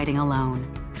not fighting alone.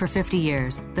 For 50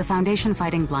 years, the Foundation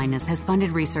Fighting Blindness has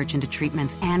funded research into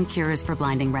treatments and cures for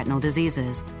blinding retinal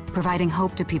diseases, providing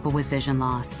hope to people with vision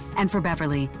loss. And for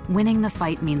Beverly, winning the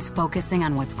fight means focusing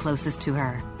on what's closest to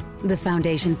her. The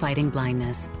Foundation Fighting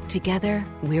Blindness. Together,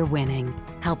 we're winning.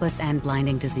 Help us end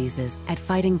blinding diseases at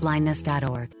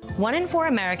fightingblindness.org. 1 in 4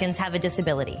 Americans have a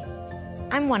disability.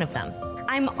 I'm one of them.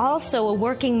 I'm also a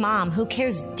working mom who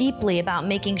cares deeply about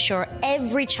making sure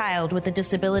every child with a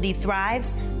disability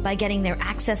thrives by getting their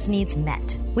access needs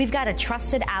met. We've got a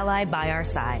trusted ally by our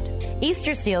side.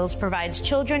 Easter Seals provides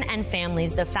children and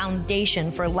families the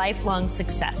foundation for lifelong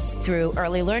success through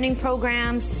early learning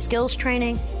programs, skills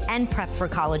training, and prep for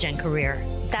college and career.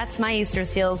 That's my Easter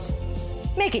Seals.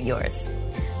 Make it yours.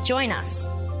 Join us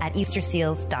at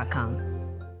easterseals.com.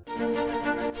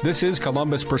 This is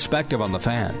Columbus Perspective on the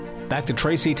Fan. Back to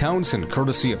Tracy Townsend,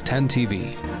 courtesy of 10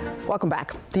 TV. Welcome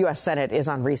back. The U.S. Senate is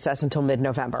on recess until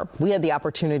mid-November. We had the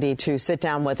opportunity to sit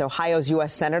down with Ohio's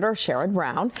U.S. Senator Sherrod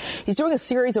Brown. He's doing a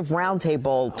series of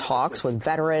roundtable talks with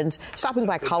veterans, stopping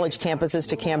by college campuses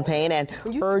to campaign and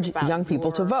urge young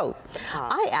people to vote.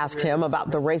 I asked him about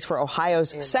the race for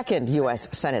Ohio's second U.S.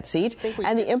 Senate seat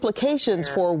and the implications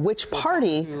for which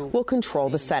party will control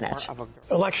the Senate.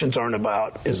 Elections aren't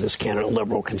about, is this candidate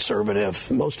liberal, conservative?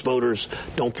 Most voters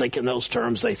don't think in those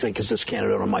terms. They think, is this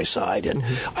candidate on my side? And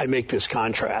I make this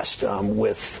contrast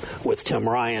with Tim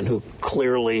Ryan, who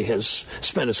clearly has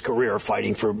spent his career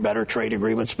fighting for better trade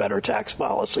agreements, better tax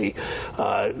policy,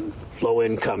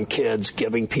 low-income kids,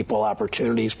 giving people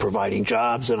opportunities, providing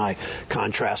jobs. And I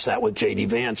contrast that with J.D.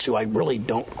 Vance, who I really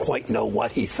don't quite know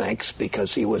what he thinks,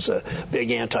 because he was a big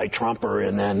anti-Trumper.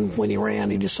 And then when he ran,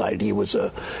 he decided he was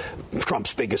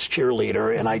Trump's biggest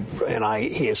cheerleader. And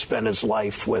he has spent his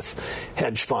life with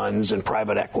hedge funds and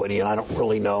private equity, and I don't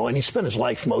really know. And he spent his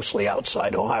life mostly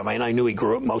outside Ohio. I mean, I knew he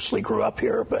mostly grew up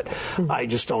here, but I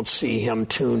just don't see him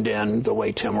tuned in the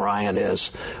way Tim Ryan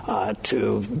is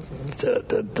to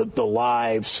the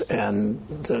lives and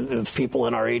the people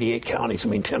in our 88 counties. I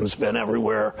mean, Tim's been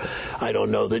everywhere. I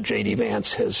don't know that J.D.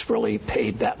 Vance has really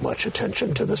paid that much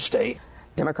attention to the state.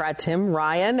 Democrat Tim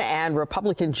Ryan and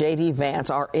Republican J.D. Vance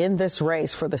are in this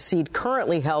race for the seat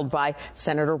currently held by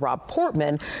Senator Rob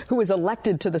Portman, who was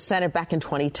elected to the Senate back in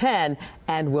 2010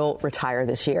 and will retire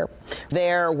this year.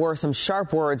 There were some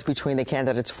sharp words between the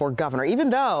candidates for governor, even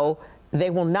though they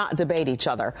will not debate each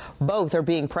other. Both are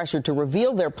being pressured to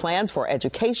reveal their plans for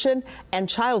education and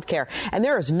childcare. And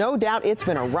there is no doubt it's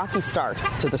been a rocky start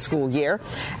to the school year,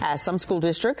 as some school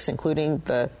districts, including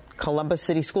the Columbus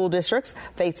City School Districts,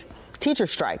 face teacher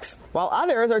strikes, while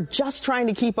others are just trying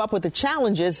to keep up with the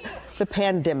challenges the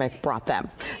pandemic brought them.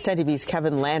 10 TV's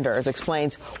Kevin Landers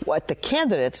explains what the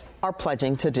candidates are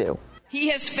pledging to do. He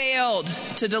has failed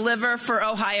to deliver for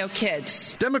Ohio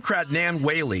kids. Democrat Nan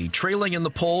Whaley, trailing in the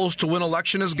polls to win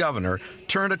election as governor,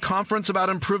 turned a conference about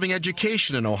improving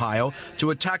education in Ohio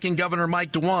to attacking Governor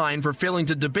Mike DeWine for failing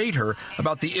to debate her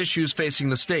about the issues facing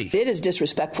the state. It is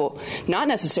disrespectful, not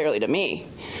necessarily to me,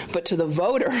 but to the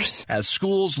voters. As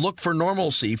schools look for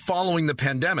normalcy following the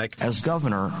pandemic. As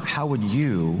governor, how would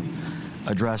you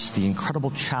address the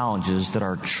incredible challenges that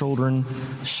our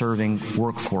children-serving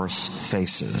workforce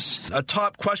faces? A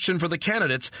top question for the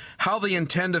candidates, how they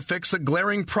intend to fix a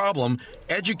glaring problem,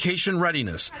 education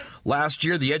readiness. Last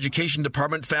year, the Education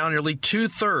Department found nearly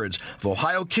 2/3 of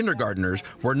Ohio kindergartners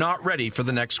were not ready for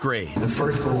the next grade. The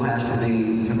first goal has to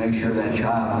be to make sure that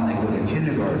child, when they go to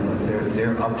kindergarten,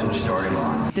 they're up to the starting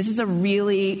line. This is a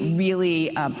really,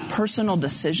 really personal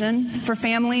decision for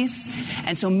families.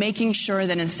 And so making sure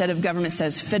that instead of government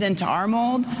says fit into our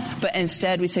mold, but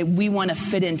instead we say we want to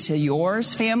fit into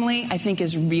yours, family, I think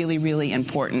is really, really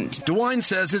important. DeWine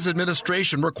says his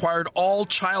administration required all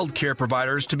child care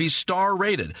providers to be star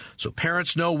rated, so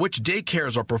parents know which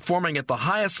daycares are performing at the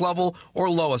highest level or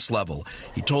lowest level.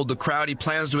 He told the crowd he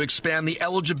plans to expand the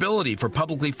eligibility for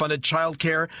publicly funded child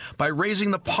care by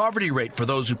raising the poverty rate for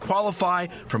those who qualify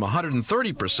from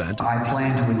 130%. I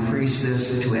plan to increase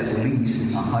this to at least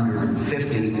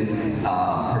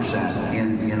 150%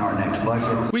 in our next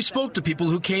budget. We spoke to people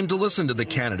who came to listen to the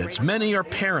candidates. Many are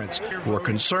parents who are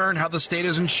concerned how the state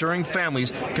is ensuring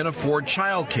families can afford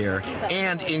child care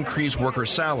and increase worker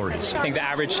salaries. I think the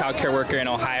average child care worker in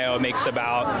Ohio makes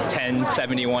about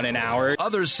 $10.71 an hour.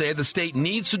 Others say the state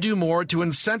needs to do more to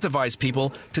incentivize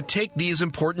people to take these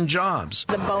important jobs.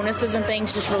 The bonuses and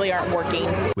things just really aren't working.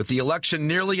 With the election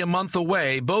nearly a month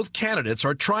away, both candidates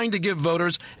are trying to give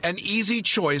voters an easy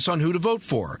choice on who to vote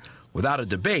for. Without a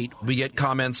debate, we get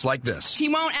comments like this. He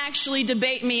won't actually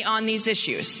debate me on these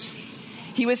issues.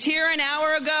 He was here an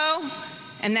hour ago,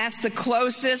 and that's the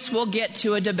closest we'll get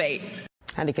to a debate.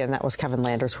 And again, that was Kevin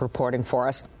Landers reporting for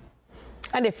us.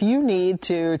 And if you need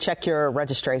to check your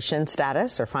registration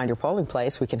status or find your polling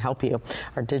place, we can help you.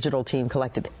 Our digital team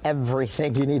collected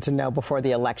everything you need to know before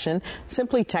the election.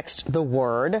 Simply text the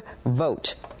word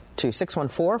VOTE to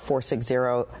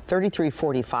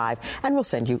 614-460-3345, and we'll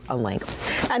send you a link.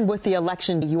 And with the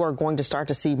election, you are going to start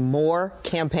to see more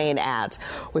campaign ads.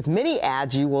 With many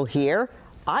ads, you will hear,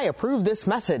 I approve this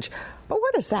message. But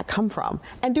where does that come from?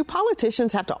 And do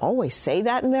politicians have to always say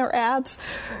that in their ads?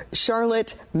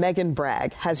 Charlotte Megan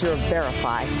Bragg has your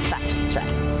Verify fact check.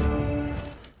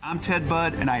 I'm Ted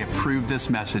Budd, and I approve this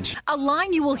message. A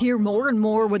line you will hear more and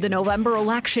more with the November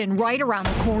election right around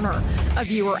the corner. A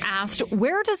viewer asked,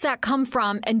 where does that come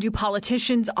from, and do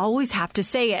politicians always have to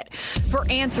say it? For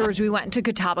answers, we went to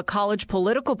Catawba College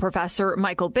political professor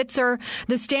Michael Bitzer,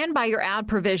 the Stand By Your Ad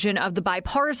provision of the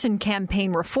Bipartisan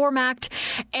Campaign Reform Act,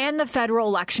 and the Federal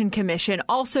Election Commission,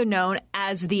 also known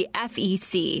as the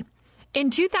FEC. In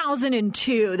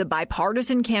 2002, the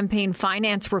Bipartisan Campaign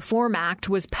Finance Reform Act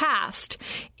was passed.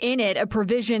 In it, a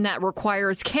provision that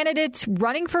requires candidates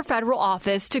running for federal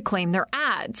office to claim their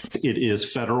ads. It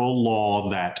is federal law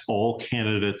that all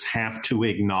candidates have to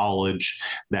acknowledge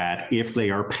that if they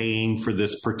are paying for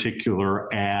this particular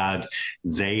ad,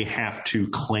 they have to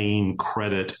claim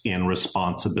credit and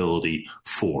responsibility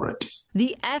for it.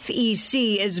 The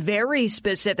FEC is very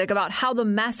specific about how the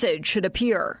message should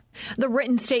appear. The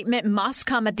written statement must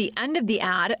come at the end of the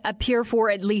ad, appear for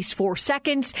at least 4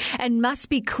 seconds, and must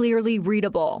be clearly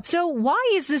readable. So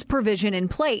why is this provision in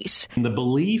place? The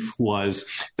belief was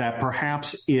that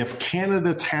perhaps if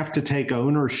candidates have to take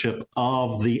ownership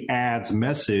of the ad's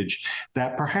message,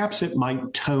 that perhaps it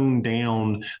might tone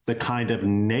down the kind of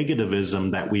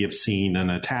negativism that we have seen in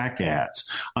attack ads.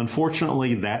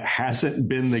 Unfortunately, that hasn't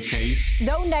been the case.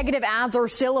 Though negative ads are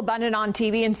still abundant on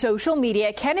TV and social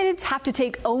media, candidates have to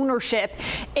take ownership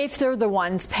if they're the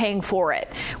ones paying for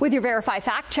it. With your Verify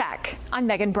Fact Check, I'm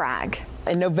Megan Bragg.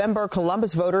 In November,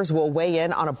 Columbus voters will weigh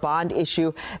in on a bond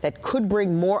issue that could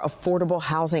bring more affordable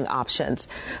housing options.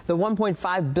 The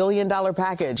 $1.5 billion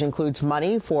package includes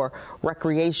money for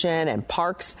recreation and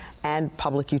parks and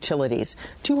public utilities.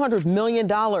 $200 million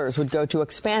would go to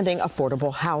expanding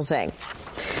affordable housing.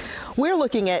 We're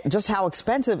looking at just how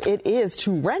expensive it is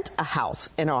to rent a house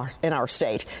in our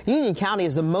state. Union County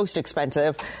is the most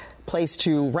expensive place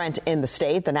to rent in the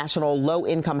state. The National Low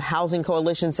Income Housing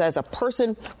Coalition says a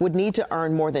person would need to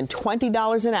earn more than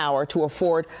 $20 an hour to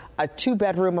afford a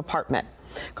 2-bedroom apartment.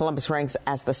 Columbus ranks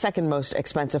as the second most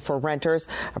expensive for renters.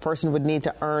 A person would need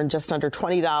to earn just under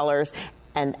 $20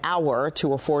 an hour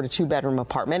to afford a 2-bedroom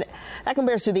apartment. That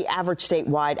compares to the average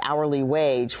statewide hourly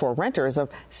wage for renters of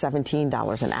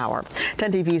 $17 an hour.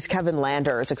 10 TV's Kevin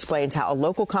Landers explains how a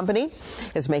local company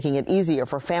is making it easier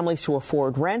for families to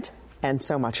afford rent and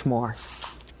so much more.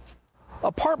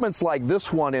 Apartments like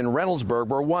this one in Reynoldsburg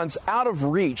were once out of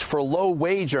reach for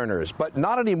low-wage earners, but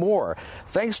not anymore.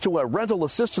 Thanks to a rental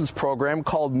assistance program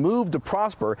called Move to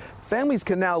Prosper, families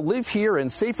can now live here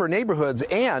in safer neighborhoods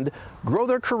and grow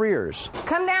their careers.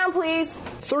 Come down, please.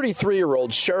 33-year-old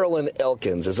Sherilyn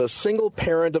Elkins is a single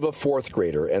parent of a 4th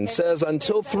grader and says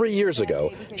until 3 years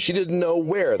ago, she didn't know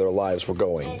where their lives were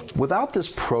going. Without this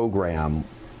program,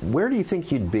 where do you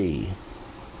think you'd be?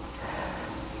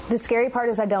 The scary part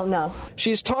is I don't know.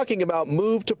 She's talking about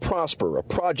Move to Prosper, a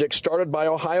project started by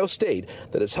Ohio State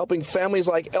that is helping families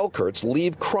like Elkert's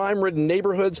leave crime-ridden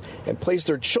neighborhoods and place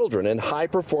their children in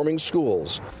high-performing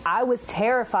schools. I was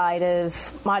terrified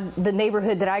of the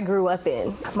neighborhood that I grew up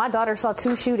in. My daughter saw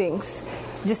 2 shootings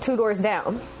just 2 doors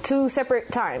down, 2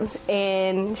 separate times.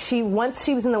 And once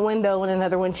she was in the window and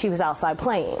another one she was outside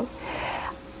playing.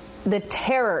 The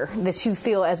terror that you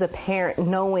feel as a parent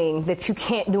knowing that you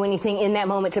can't do anything in that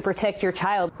moment to protect your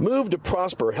child. Move to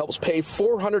Prosper helps pay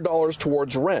 $400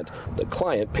 towards rent. The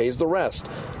client pays the rest.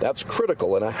 That's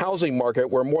critical in a housing market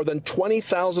where more than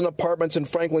 20,000 apartments in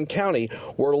Franklin County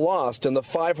were lost in the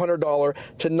 $500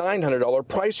 to $900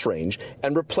 price range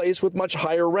and replaced with much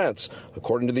higher rents,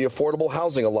 according to the Affordable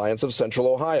Housing Alliance of Central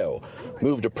Ohio.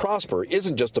 Move to Prosper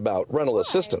isn't just about rental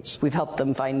assistance. We've helped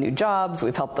them find new jobs.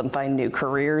 We've helped them find new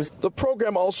careers. The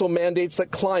program also mandates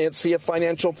that clients see a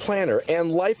financial planner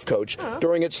and life coach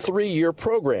during its 3-year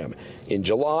program. In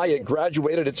July, it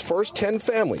graduated its first 10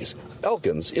 families.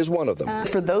 Elkins is one of them.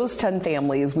 For those 10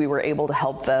 families, we were able to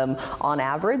help them, on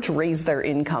average, raise their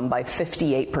income by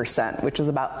 58%, which is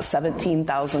about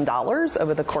 $17,000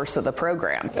 over the course of the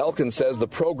program. Elkins says the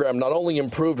program not only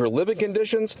improved her living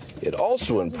conditions, it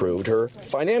also improved her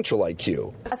financial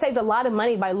IQ. I saved a lot of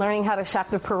money by learning how to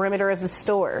shop the perimeter of the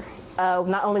store.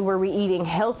 Not only were we eating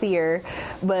healthier,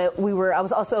 but I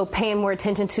was also paying more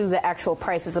attention to the actual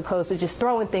price as opposed to just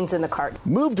throwing things in the cart.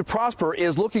 Move to Prosper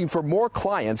is looking for more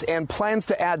clients and plans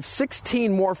to add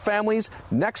 16 more families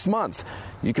next month.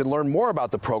 You can learn more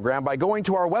about the program by going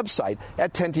to our website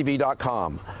at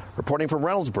 10tv.com. Reporting from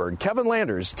Reynoldsburg, Kevin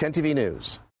Landers, 10TV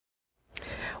News.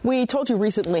 We told you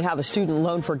recently how the student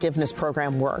loan forgiveness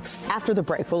program works. After the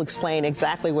break, we'll explain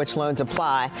exactly which loans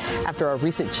apply after a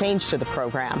recent change to the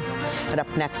program. And up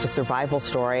next, a survival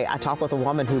story. I talk with a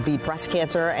woman who beat breast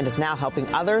cancer and is now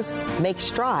helping others make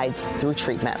strides through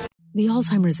treatment. The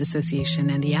Alzheimer's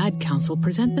Association and the Ad Council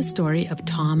present the story of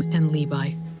Tom and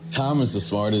Levi. Tom is the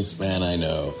smartest man I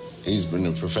know. He's been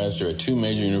a professor at 2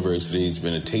 major universities,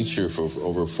 been a teacher for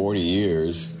over 40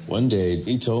 years. One day,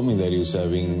 he told me that he was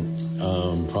having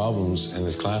problems in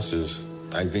his classes.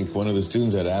 I think one of the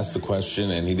students had asked the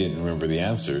question and he didn't remember the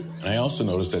answer. And I also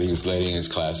noticed that he was letting his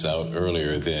class out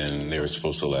earlier than they were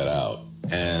supposed to let out.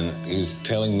 And he was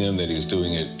telling them that he was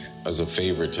doing it as a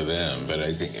favor to them, but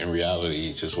I think in reality,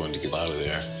 he just wanted to get out of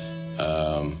there.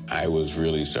 I was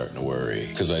really starting to worry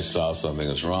because I saw something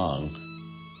was wrong.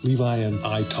 Levi and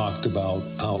I talked about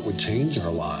how it would change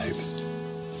our lives,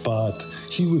 but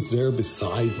he was there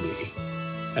beside me,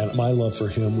 and my love for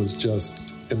him was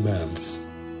just immense.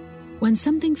 When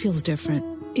something feels different,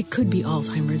 it could be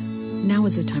Alzheimer's. Now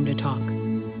is the time to talk.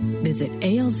 Visit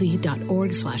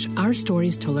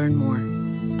alz.org/ourstories to learn more.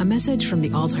 A message from the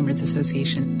Alzheimer's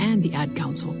Association and the Ad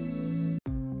Council.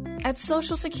 At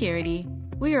Social Security,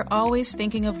 we are always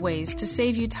thinking of ways to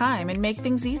save you time and make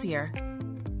things easier.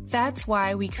 That's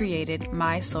why we created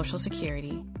My Social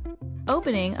Security.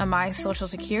 Opening a My Social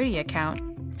Security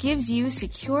account gives you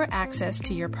secure access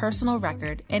to your personal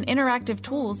record and interactive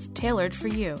tools tailored for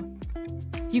you.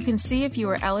 You can see if you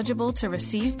are eligible to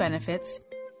receive benefits,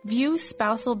 view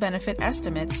spousal benefit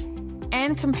estimates,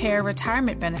 and compare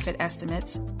retirement benefit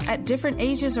estimates at different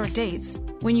ages or dates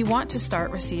when you want to start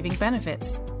receiving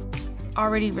benefits.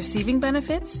 Already receiving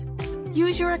benefits?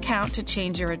 Use your account to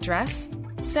change your address,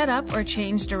 set up or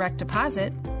change direct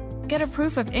deposit, get a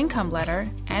proof of income letter,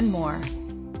 and more.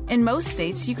 In most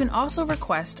states, you can also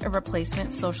request a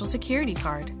replacement Social Security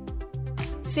card.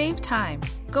 Save time.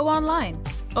 Go online.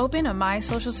 Open a My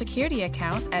Social Security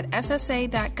account at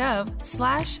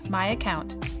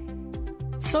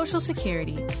ssa.gov/myaccount. Social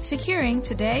Security. Securing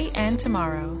today and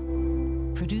tomorrow.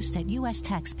 Produced at U.S.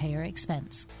 taxpayer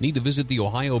expense. Need to visit the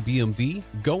Ohio BMV?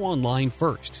 Go online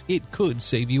first. It could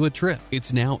save you a trip.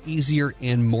 It's now easier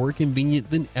and more convenient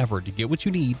than ever to get what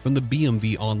you need from the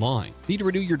BMV online. Need to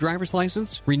renew your driver's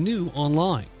license? Renew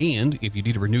online. And if you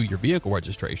need to renew your vehicle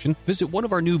registration, visit one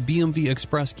of our new BMV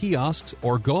Express kiosks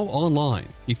or go online.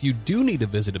 If you do need to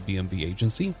visit a BMV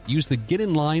agency, use the Get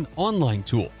in Line online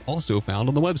tool, also found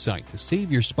on the website, to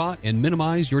save your spot and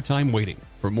minimize your time waiting.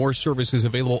 For more services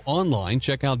available online,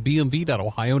 check out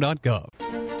bmv.ohio.gov.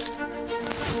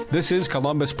 This is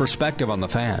Columbus Perspective on the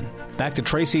Fan. Back to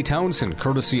Tracy Townsend,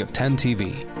 courtesy of 10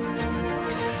 TV.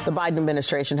 The Biden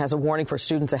administration has a warning for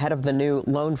students ahead of the new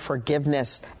loan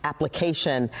forgiveness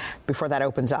application before that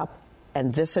opens up.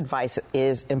 And this advice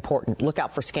is important. Look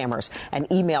out for scammers. An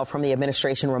email from the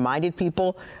administration reminded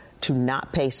people to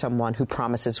not pay someone who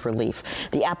promises relief.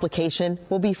 The application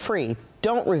will be free.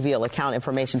 Don't reveal account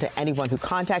information to anyone who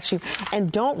contacts you,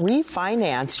 and don't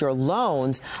refinance your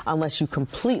loans unless you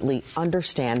completely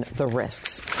understand the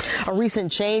risks. A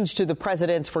recent change to the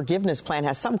president's forgiveness plan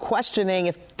has some questioning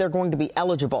if they're going to be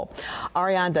eligible.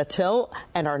 Ariane Datil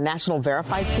and our National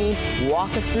Verified team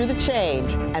walk us through the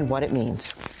change and what it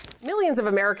means. Millions of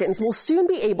Americans will soon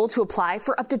be able to apply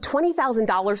for up to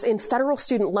 $20,000 in federal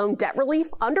student loan debt relief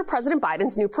under President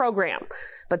Biden's new program.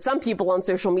 But some people on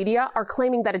social media are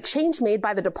claiming that a change made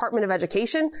by the Department of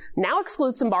Education now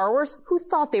excludes some borrowers who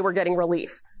thought they were getting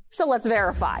relief. So let's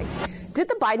verify. Did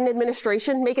the Biden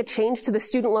administration make a change to the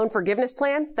student loan forgiveness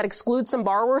plan that excludes some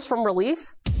borrowers from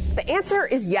relief? The answer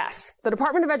is yes. The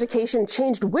Department of Education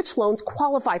changed which loans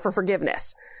qualify for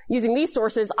forgiveness. Using these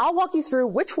sources, I'll walk you through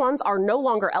which ones are no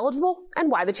longer eligible and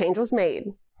why the change was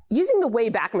made. Using the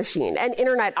Wayback Machine, an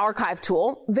Internet Archive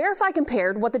tool, Verify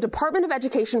compared what the Department of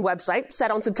Education website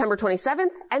said on September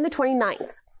 27th and the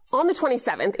 29th. On the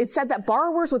 27th, it said that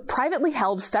borrowers with privately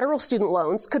held federal student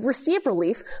loans could receive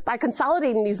relief by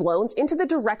consolidating these loans into the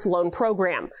direct loan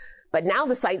program. But now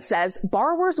the site says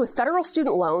borrowers with federal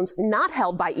student loans not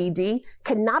held by ED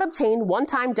cannot obtain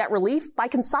one-time debt relief by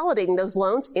consolidating those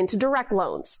loans into direct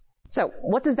loans. So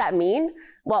what does that mean?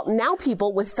 Well, now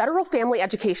people with federal family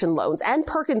education loans and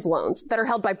Perkins loans that are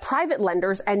held by private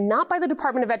lenders and not by the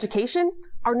Department of Education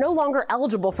are no longer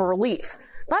eligible for relief.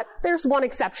 But there's one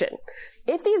exception.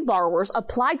 If these borrowers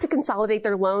applied to consolidate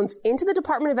their loans into the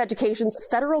Department of Education's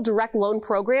federal direct loan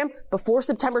program before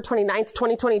September 29th,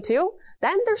 2022,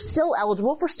 then they're still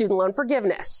eligible for student loan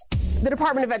forgiveness. The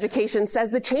Department of Education says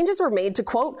the changes were made to,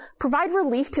 quote, provide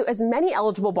relief to as many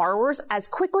eligible borrowers as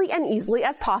quickly and easily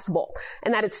as possible,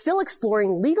 and that it's still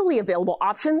exploring legally available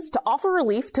options to offer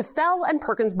relief to Fell and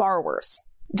Perkins borrowers.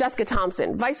 Jessica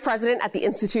Thompson, Vice President at the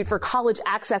Institute for College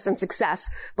Access and Success,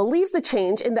 believes the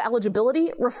change in the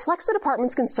eligibility reflects the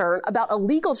department's concern about a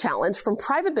legal challenge from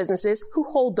private businesses who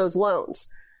hold those loans.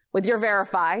 With your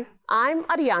Verify, I'm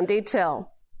Ariane Datil.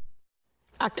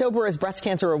 October is Breast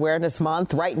Cancer Awareness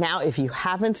Month. Right now, if you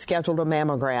haven't scheduled a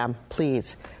mammogram,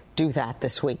 please do that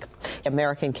this week.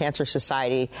 American Cancer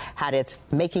Society had its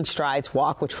Making Strides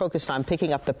Walk, which focused on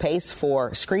picking up the pace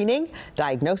for screening,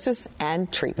 diagnosis,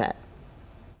 and treatment.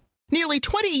 Nearly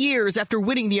 20 years after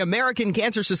winning the American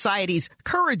Cancer Society's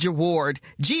Courage Award,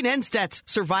 Jean Enstedt's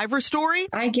survivor story.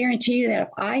 I guarantee you that if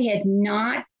I had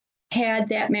not had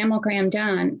that mammogram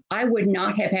done, I would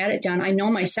not have had it done. I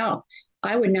know myself.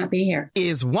 I would not be here.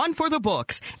 Is one for the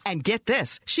books. And get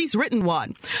this, she's written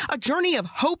one. A Journey of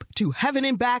Hope to Heaven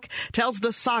and Back tells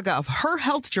the saga of her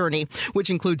health journey,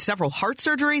 which includes several heart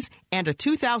surgeries and a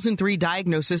 2003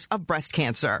 diagnosis of breast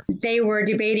cancer. They were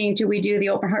debating, do we do the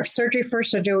open heart surgery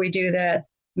first or do we do the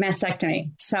mastectomy?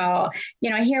 So,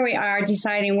 here we are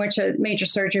deciding which major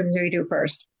surgery do we do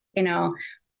first.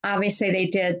 Obviously they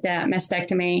did the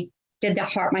mastectomy.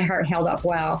 My heart held up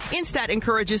well. Enstedt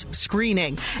encourages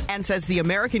screening and says the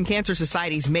American Cancer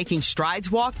Society's Making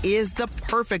Strides Walk is the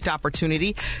perfect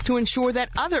opportunity to ensure that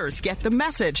others get the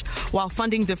message while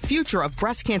funding the future of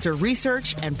breast cancer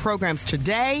research and programs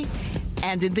today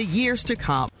and in the years to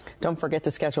come. Don't forget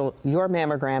to schedule your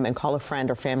mammogram and call a friend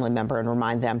or family member and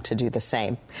remind them to do the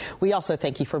same. We also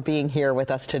thank you for being here with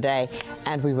us today,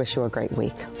 and we wish you a great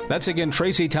week. That's again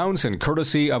Tracy Townsend,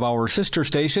 courtesy of our sister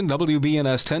station,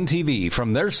 WBNS 10 TV,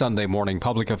 from their Sunday morning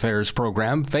public affairs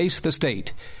program, Face the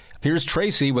State. Here's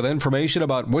Tracy with information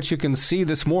about what you can see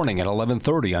this morning at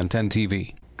 11:30 on 10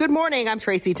 TV. Good morning. I'm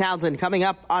Tracy Townsend. Coming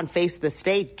up on Face the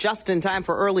State, just in time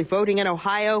for early voting in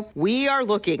Ohio, we are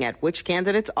looking at which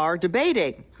candidates are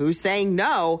debating, who's saying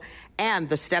no, and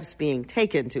the steps being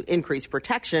taken to increase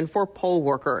protection for poll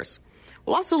workers.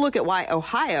 We'll also look at why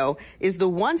Ohio is the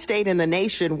one state in the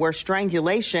nation where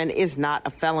strangulation is not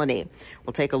a felony.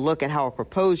 We'll take a look at how a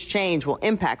proposed change will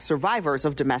impact survivors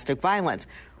of domestic violence.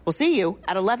 We'll see you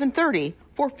at 11:30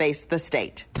 for Face the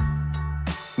State.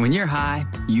 When you're high,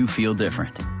 you feel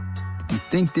different. You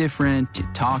think different, you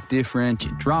talk different,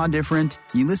 you draw different,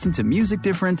 you listen to music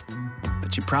different,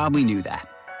 but you probably knew that.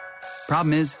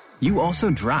 Problem is, you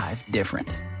also drive different,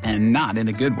 and not in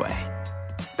a good way.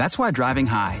 That's why driving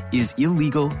high is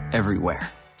illegal everywhere.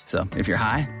 So if you're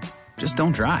high, just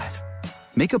don't drive.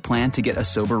 Make a plan to get a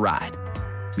sober ride.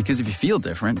 Because if you feel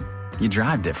different, you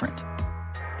drive different.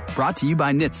 Brought to you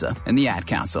by NHTSA and the Ad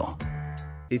Council.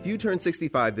 If you turn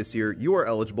 65 this year, you are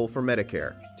eligible for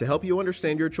Medicare. To help you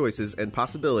understand your choices and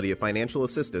possibility of financial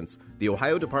assistance, the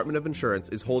Ohio Department of Insurance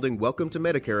is holding Welcome to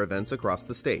Medicare events across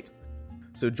the state.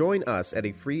 So join us at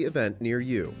a free event near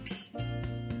you.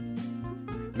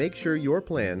 Make sure your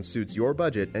plan suits your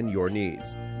budget and your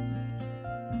needs.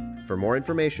 For more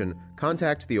information,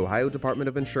 contact the Ohio Department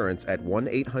of Insurance at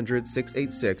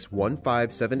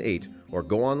 1-800-686-1578 or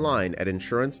go online at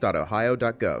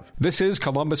insurance.ohio.gov. This is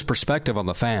Columbus Perspective on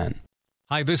the Fan.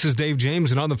 Hi, this is Dave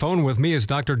James, and on the phone with me is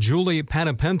Dr. Julie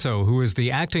Panepento, who is the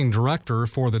acting director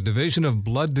for the Division of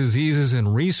Blood Diseases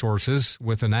and Resources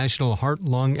with the National Heart,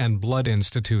 Lung, and Blood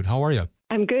Institute. How are you?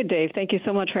 I'm good, Dave. Thank you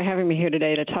so much for having me here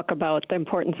today to talk about the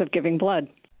importance of giving blood.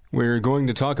 We're going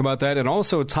to talk about that and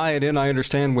also tie it in, I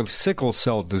understand, with sickle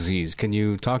cell disease. Can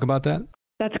you talk about that?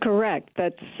 That's correct.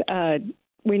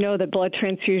 We know that blood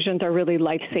transfusions are really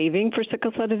life-saving for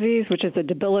sickle cell disease, which is a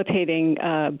debilitating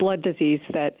blood disease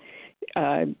that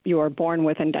you are born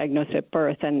with and diagnosed at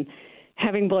birth. And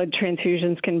having blood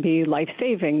transfusions can be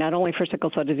life-saving, not only for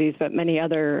sickle cell disease, but many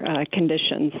other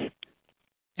conditions.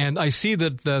 And I see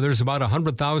that there's about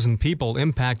 100,000 people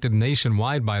impacted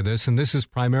nationwide by this, and this is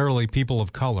primarily people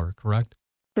of color, correct?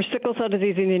 For sickle cell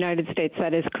disease in the United States,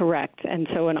 that is correct. And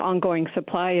so an ongoing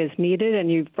supply is needed, and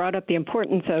you've brought up the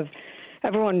importance of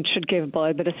everyone should give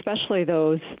blood, but especially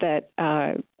those that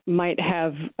might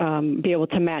have be able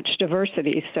to match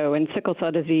diversity. So in sickle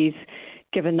cell disease,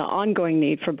 given the ongoing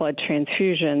need for blood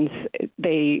transfusions,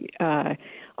 they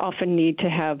often need to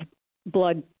have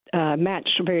blood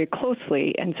matched very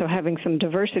closely. And so having some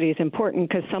diversity is important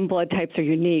because some blood types are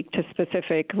unique to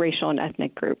specific racial and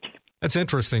ethnic groups. That's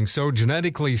interesting. So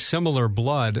genetically similar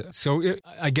blood. So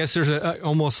I guess there's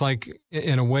almost like,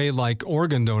 in a way, like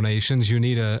organ donations, you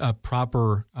need a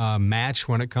proper match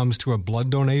when it comes to a blood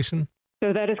donation?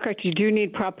 So that is correct. You do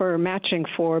need proper matching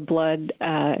for blood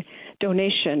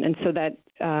donation. And so that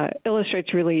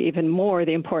illustrates really even more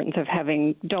the importance of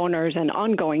having donors and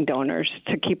ongoing donors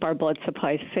to keep our blood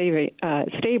supply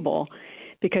stable,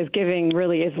 because giving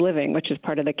really is living, which is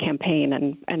part of the campaign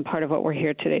and part of what we're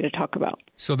here today to talk about.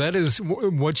 So that is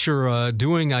what you're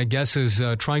doing, I guess, is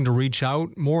trying to reach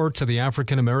out more to the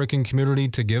African-American community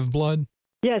to give blood?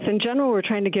 Yes, in general, we're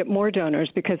trying to get more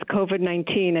donors because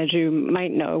COVID-19, as you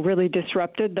might know, really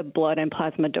disrupted the blood and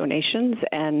plasma donations.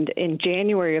 And in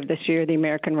January of this year, the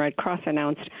American Red Cross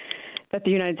announced that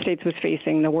the United States was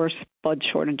facing the worst blood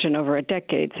shortage in over a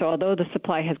decade. So although the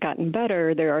supply has gotten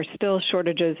better, there are still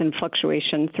shortages and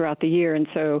fluctuations throughout the year. And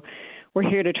so we're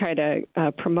here to try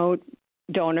to promote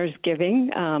donors giving.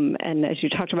 And as you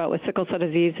talked about with sickle cell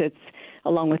disease, it's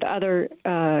along with other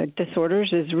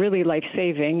disorders is really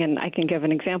life-saving. And I can give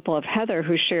an example of Heather,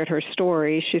 who shared her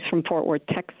story. She's from Fort Worth,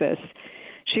 Texas.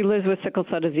 She lives with sickle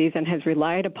cell disease and has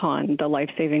relied upon the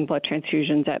life-saving blood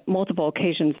transfusions at multiple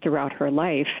occasions throughout her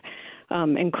life,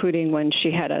 including when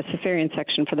she had a cesarean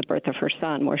section for the birth of her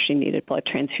son where she needed blood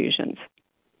transfusions.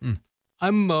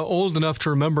 I'm old enough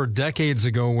to remember decades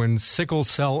ago when sickle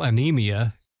cell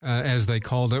anemia, as they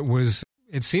called it, was,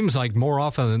 it seems like more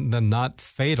often than not,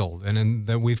 fatal, and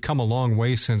that we've come a long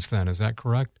way since then. Is that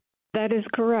correct? That is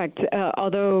correct.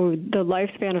 Although the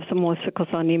lifespan of someone with sickle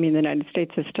cell anemia in the United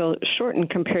States is still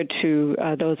shortened compared to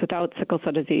those without sickle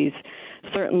cell disease,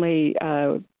 certainly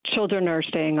children are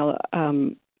staying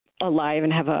alive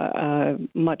and have a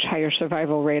much higher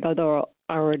survival rate, although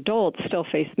our adults still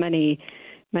face many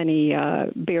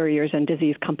barriers and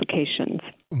disease complications.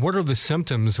 What are the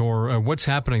symptoms or what's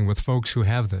happening with folks who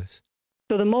have this?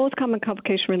 So the most common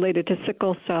complication related to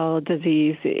sickle cell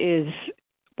disease is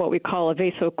what we call a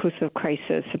vaso-occlusive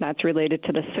crisis, and that's related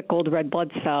to the sickled red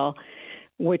blood cell,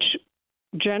 which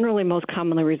generally most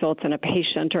commonly results in a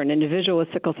patient or an individual with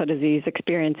sickle cell disease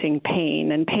experiencing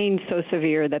pain, and pain so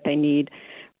severe that they need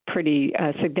pretty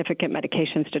significant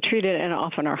medications to treat it and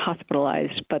often are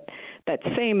hospitalized. But that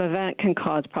same event can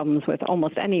cause problems with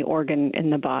almost any organ in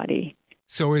the body.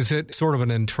 So is it sort of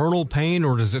an internal pain,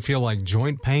 or does it feel like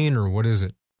joint pain, or what is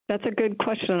it? That's a good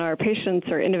question. Our patients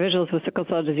or individuals with sickle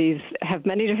cell disease have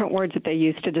many different words that they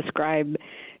use to describe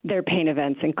their pain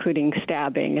events, including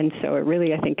stabbing. And so it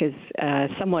really, I think, is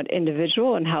somewhat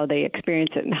individual in how they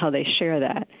experience it and how they share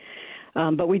that.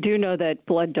 But we do know that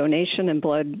blood donation and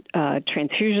blood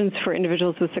transfusions for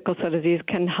individuals with sickle cell disease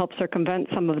can help circumvent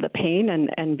some of the pain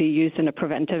and be used in a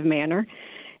preventive manner,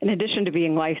 in addition to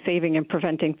being life-saving and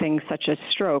preventing things such as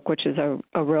stroke, which is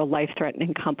a real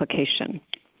life-threatening complication.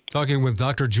 Talking with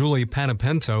Dr. Julie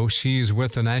Panepento. She's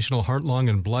with the National Heart, Lung,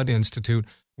 and Blood Institute.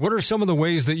 What are some of the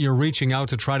ways that you're reaching out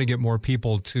to try to get more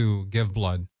people to give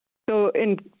blood? So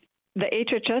in the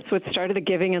HHS, which started the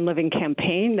Giving and Living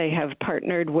campaign, they have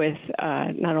partnered with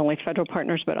not only federal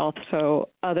partners but also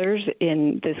others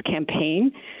in this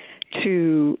campaign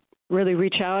to really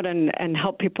reach out and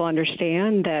help people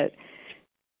understand that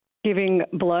giving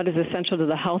blood is essential to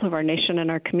the health of our nation and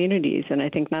our communities. And I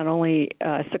think not only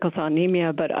sickle cell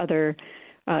anemia, but other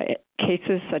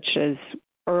cases such as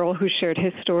Earl, who shared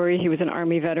his story. He was an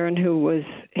Army veteran who was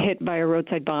hit by a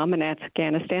roadside bomb in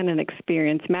Afghanistan and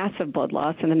experienced massive blood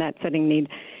loss, and in that setting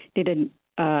needed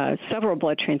several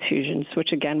blood transfusions, which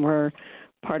again were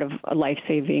part of a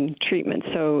life-saving treatment.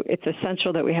 So it's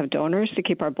essential that we have donors to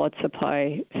keep our blood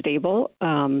supply stable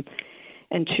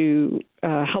and to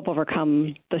help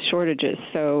overcome the shortages.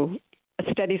 So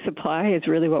a steady supply is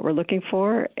really what we're looking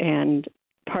for, and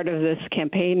part of this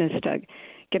campaign is to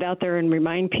get out there and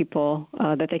remind people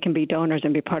that they can be donors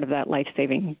and be part of that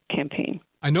life-saving campaign.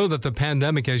 I know that the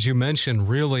pandemic, as you mentioned,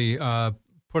 really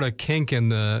put a kink in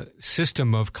the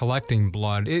system of collecting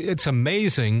blood. It's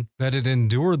amazing that it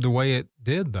endured the way it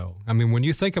did, though. I mean, when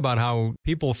you think about how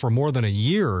people for more than a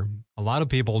year, a lot of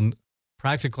people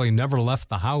practically never left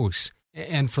the house,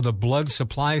 and for the blood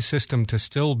supply system to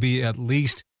still be at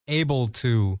least able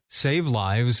to save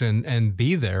lives and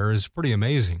be there is pretty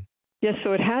amazing. Yes,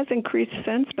 so it has increased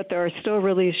since, but there are still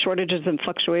really shortages and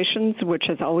fluctuations, which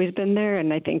has always been there.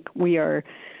 And I think we are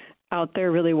out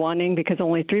there really wanting, because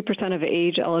only 3% of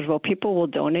age-eligible people will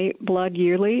donate blood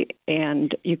yearly,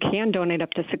 and you can donate up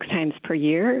to 6 times per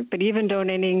year. But even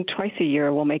donating twice a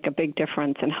year will make a big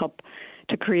difference and help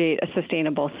to create a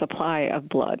sustainable supply of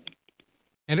blood.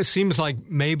 And it seems like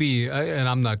maybe, and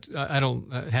I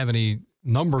don't have any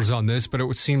numbers on this, but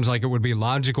it seems like it would be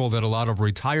logical that a lot of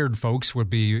retired folks would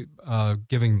be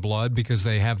giving blood because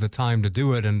they have the time to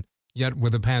do it. And yet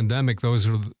with the pandemic, those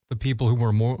are the people who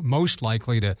were most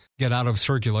likely to get out of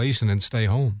circulation and stay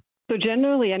home. So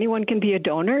generally, anyone can be a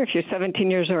donor if you're 17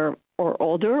 years or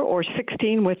older, or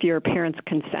 16 with your parents'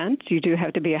 consent. You do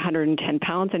have to be 110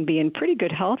 pounds and be in pretty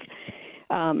good health.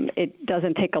 It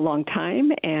doesn't take a long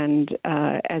time, and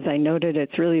as I noted,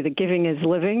 it's really the giving is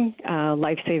living,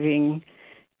 life-saving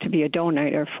to be a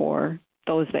donor for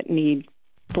those that need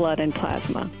blood and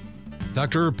plasma.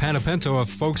 Dr. Panepento, if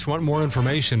folks want more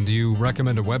information, do you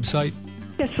recommend a website?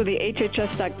 Yes, so the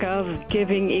HHS.gov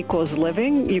Giving Equals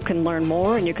Living. You can learn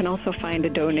more, and you can also find a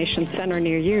donation center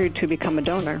near you to become a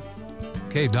donor.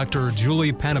 Okay, Dr.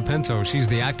 Julie Panapinto. She's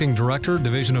the Acting Director,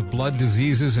 Division of Blood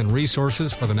Diseases and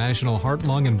Resources for the National Heart,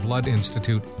 Lung, and Blood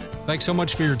Institute. Thanks so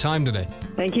much for your time today.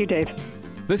 Thank you, Dave.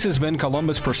 This has been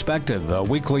Columbus Perspective, a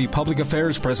weekly public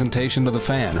affairs presentation to the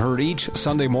fan, heard each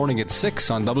Sunday morning at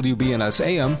 6 on WBNS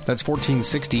AM, that's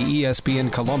 1460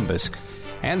 ESPN Columbus,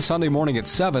 and Sunday morning at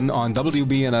 7 on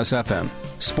WBNS FM.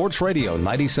 Sports Radio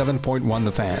 97.1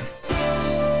 The Fan.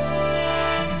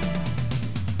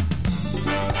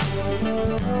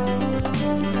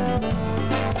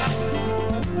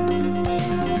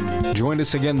 Join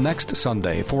us again next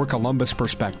Sunday for Columbus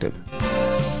Perspective.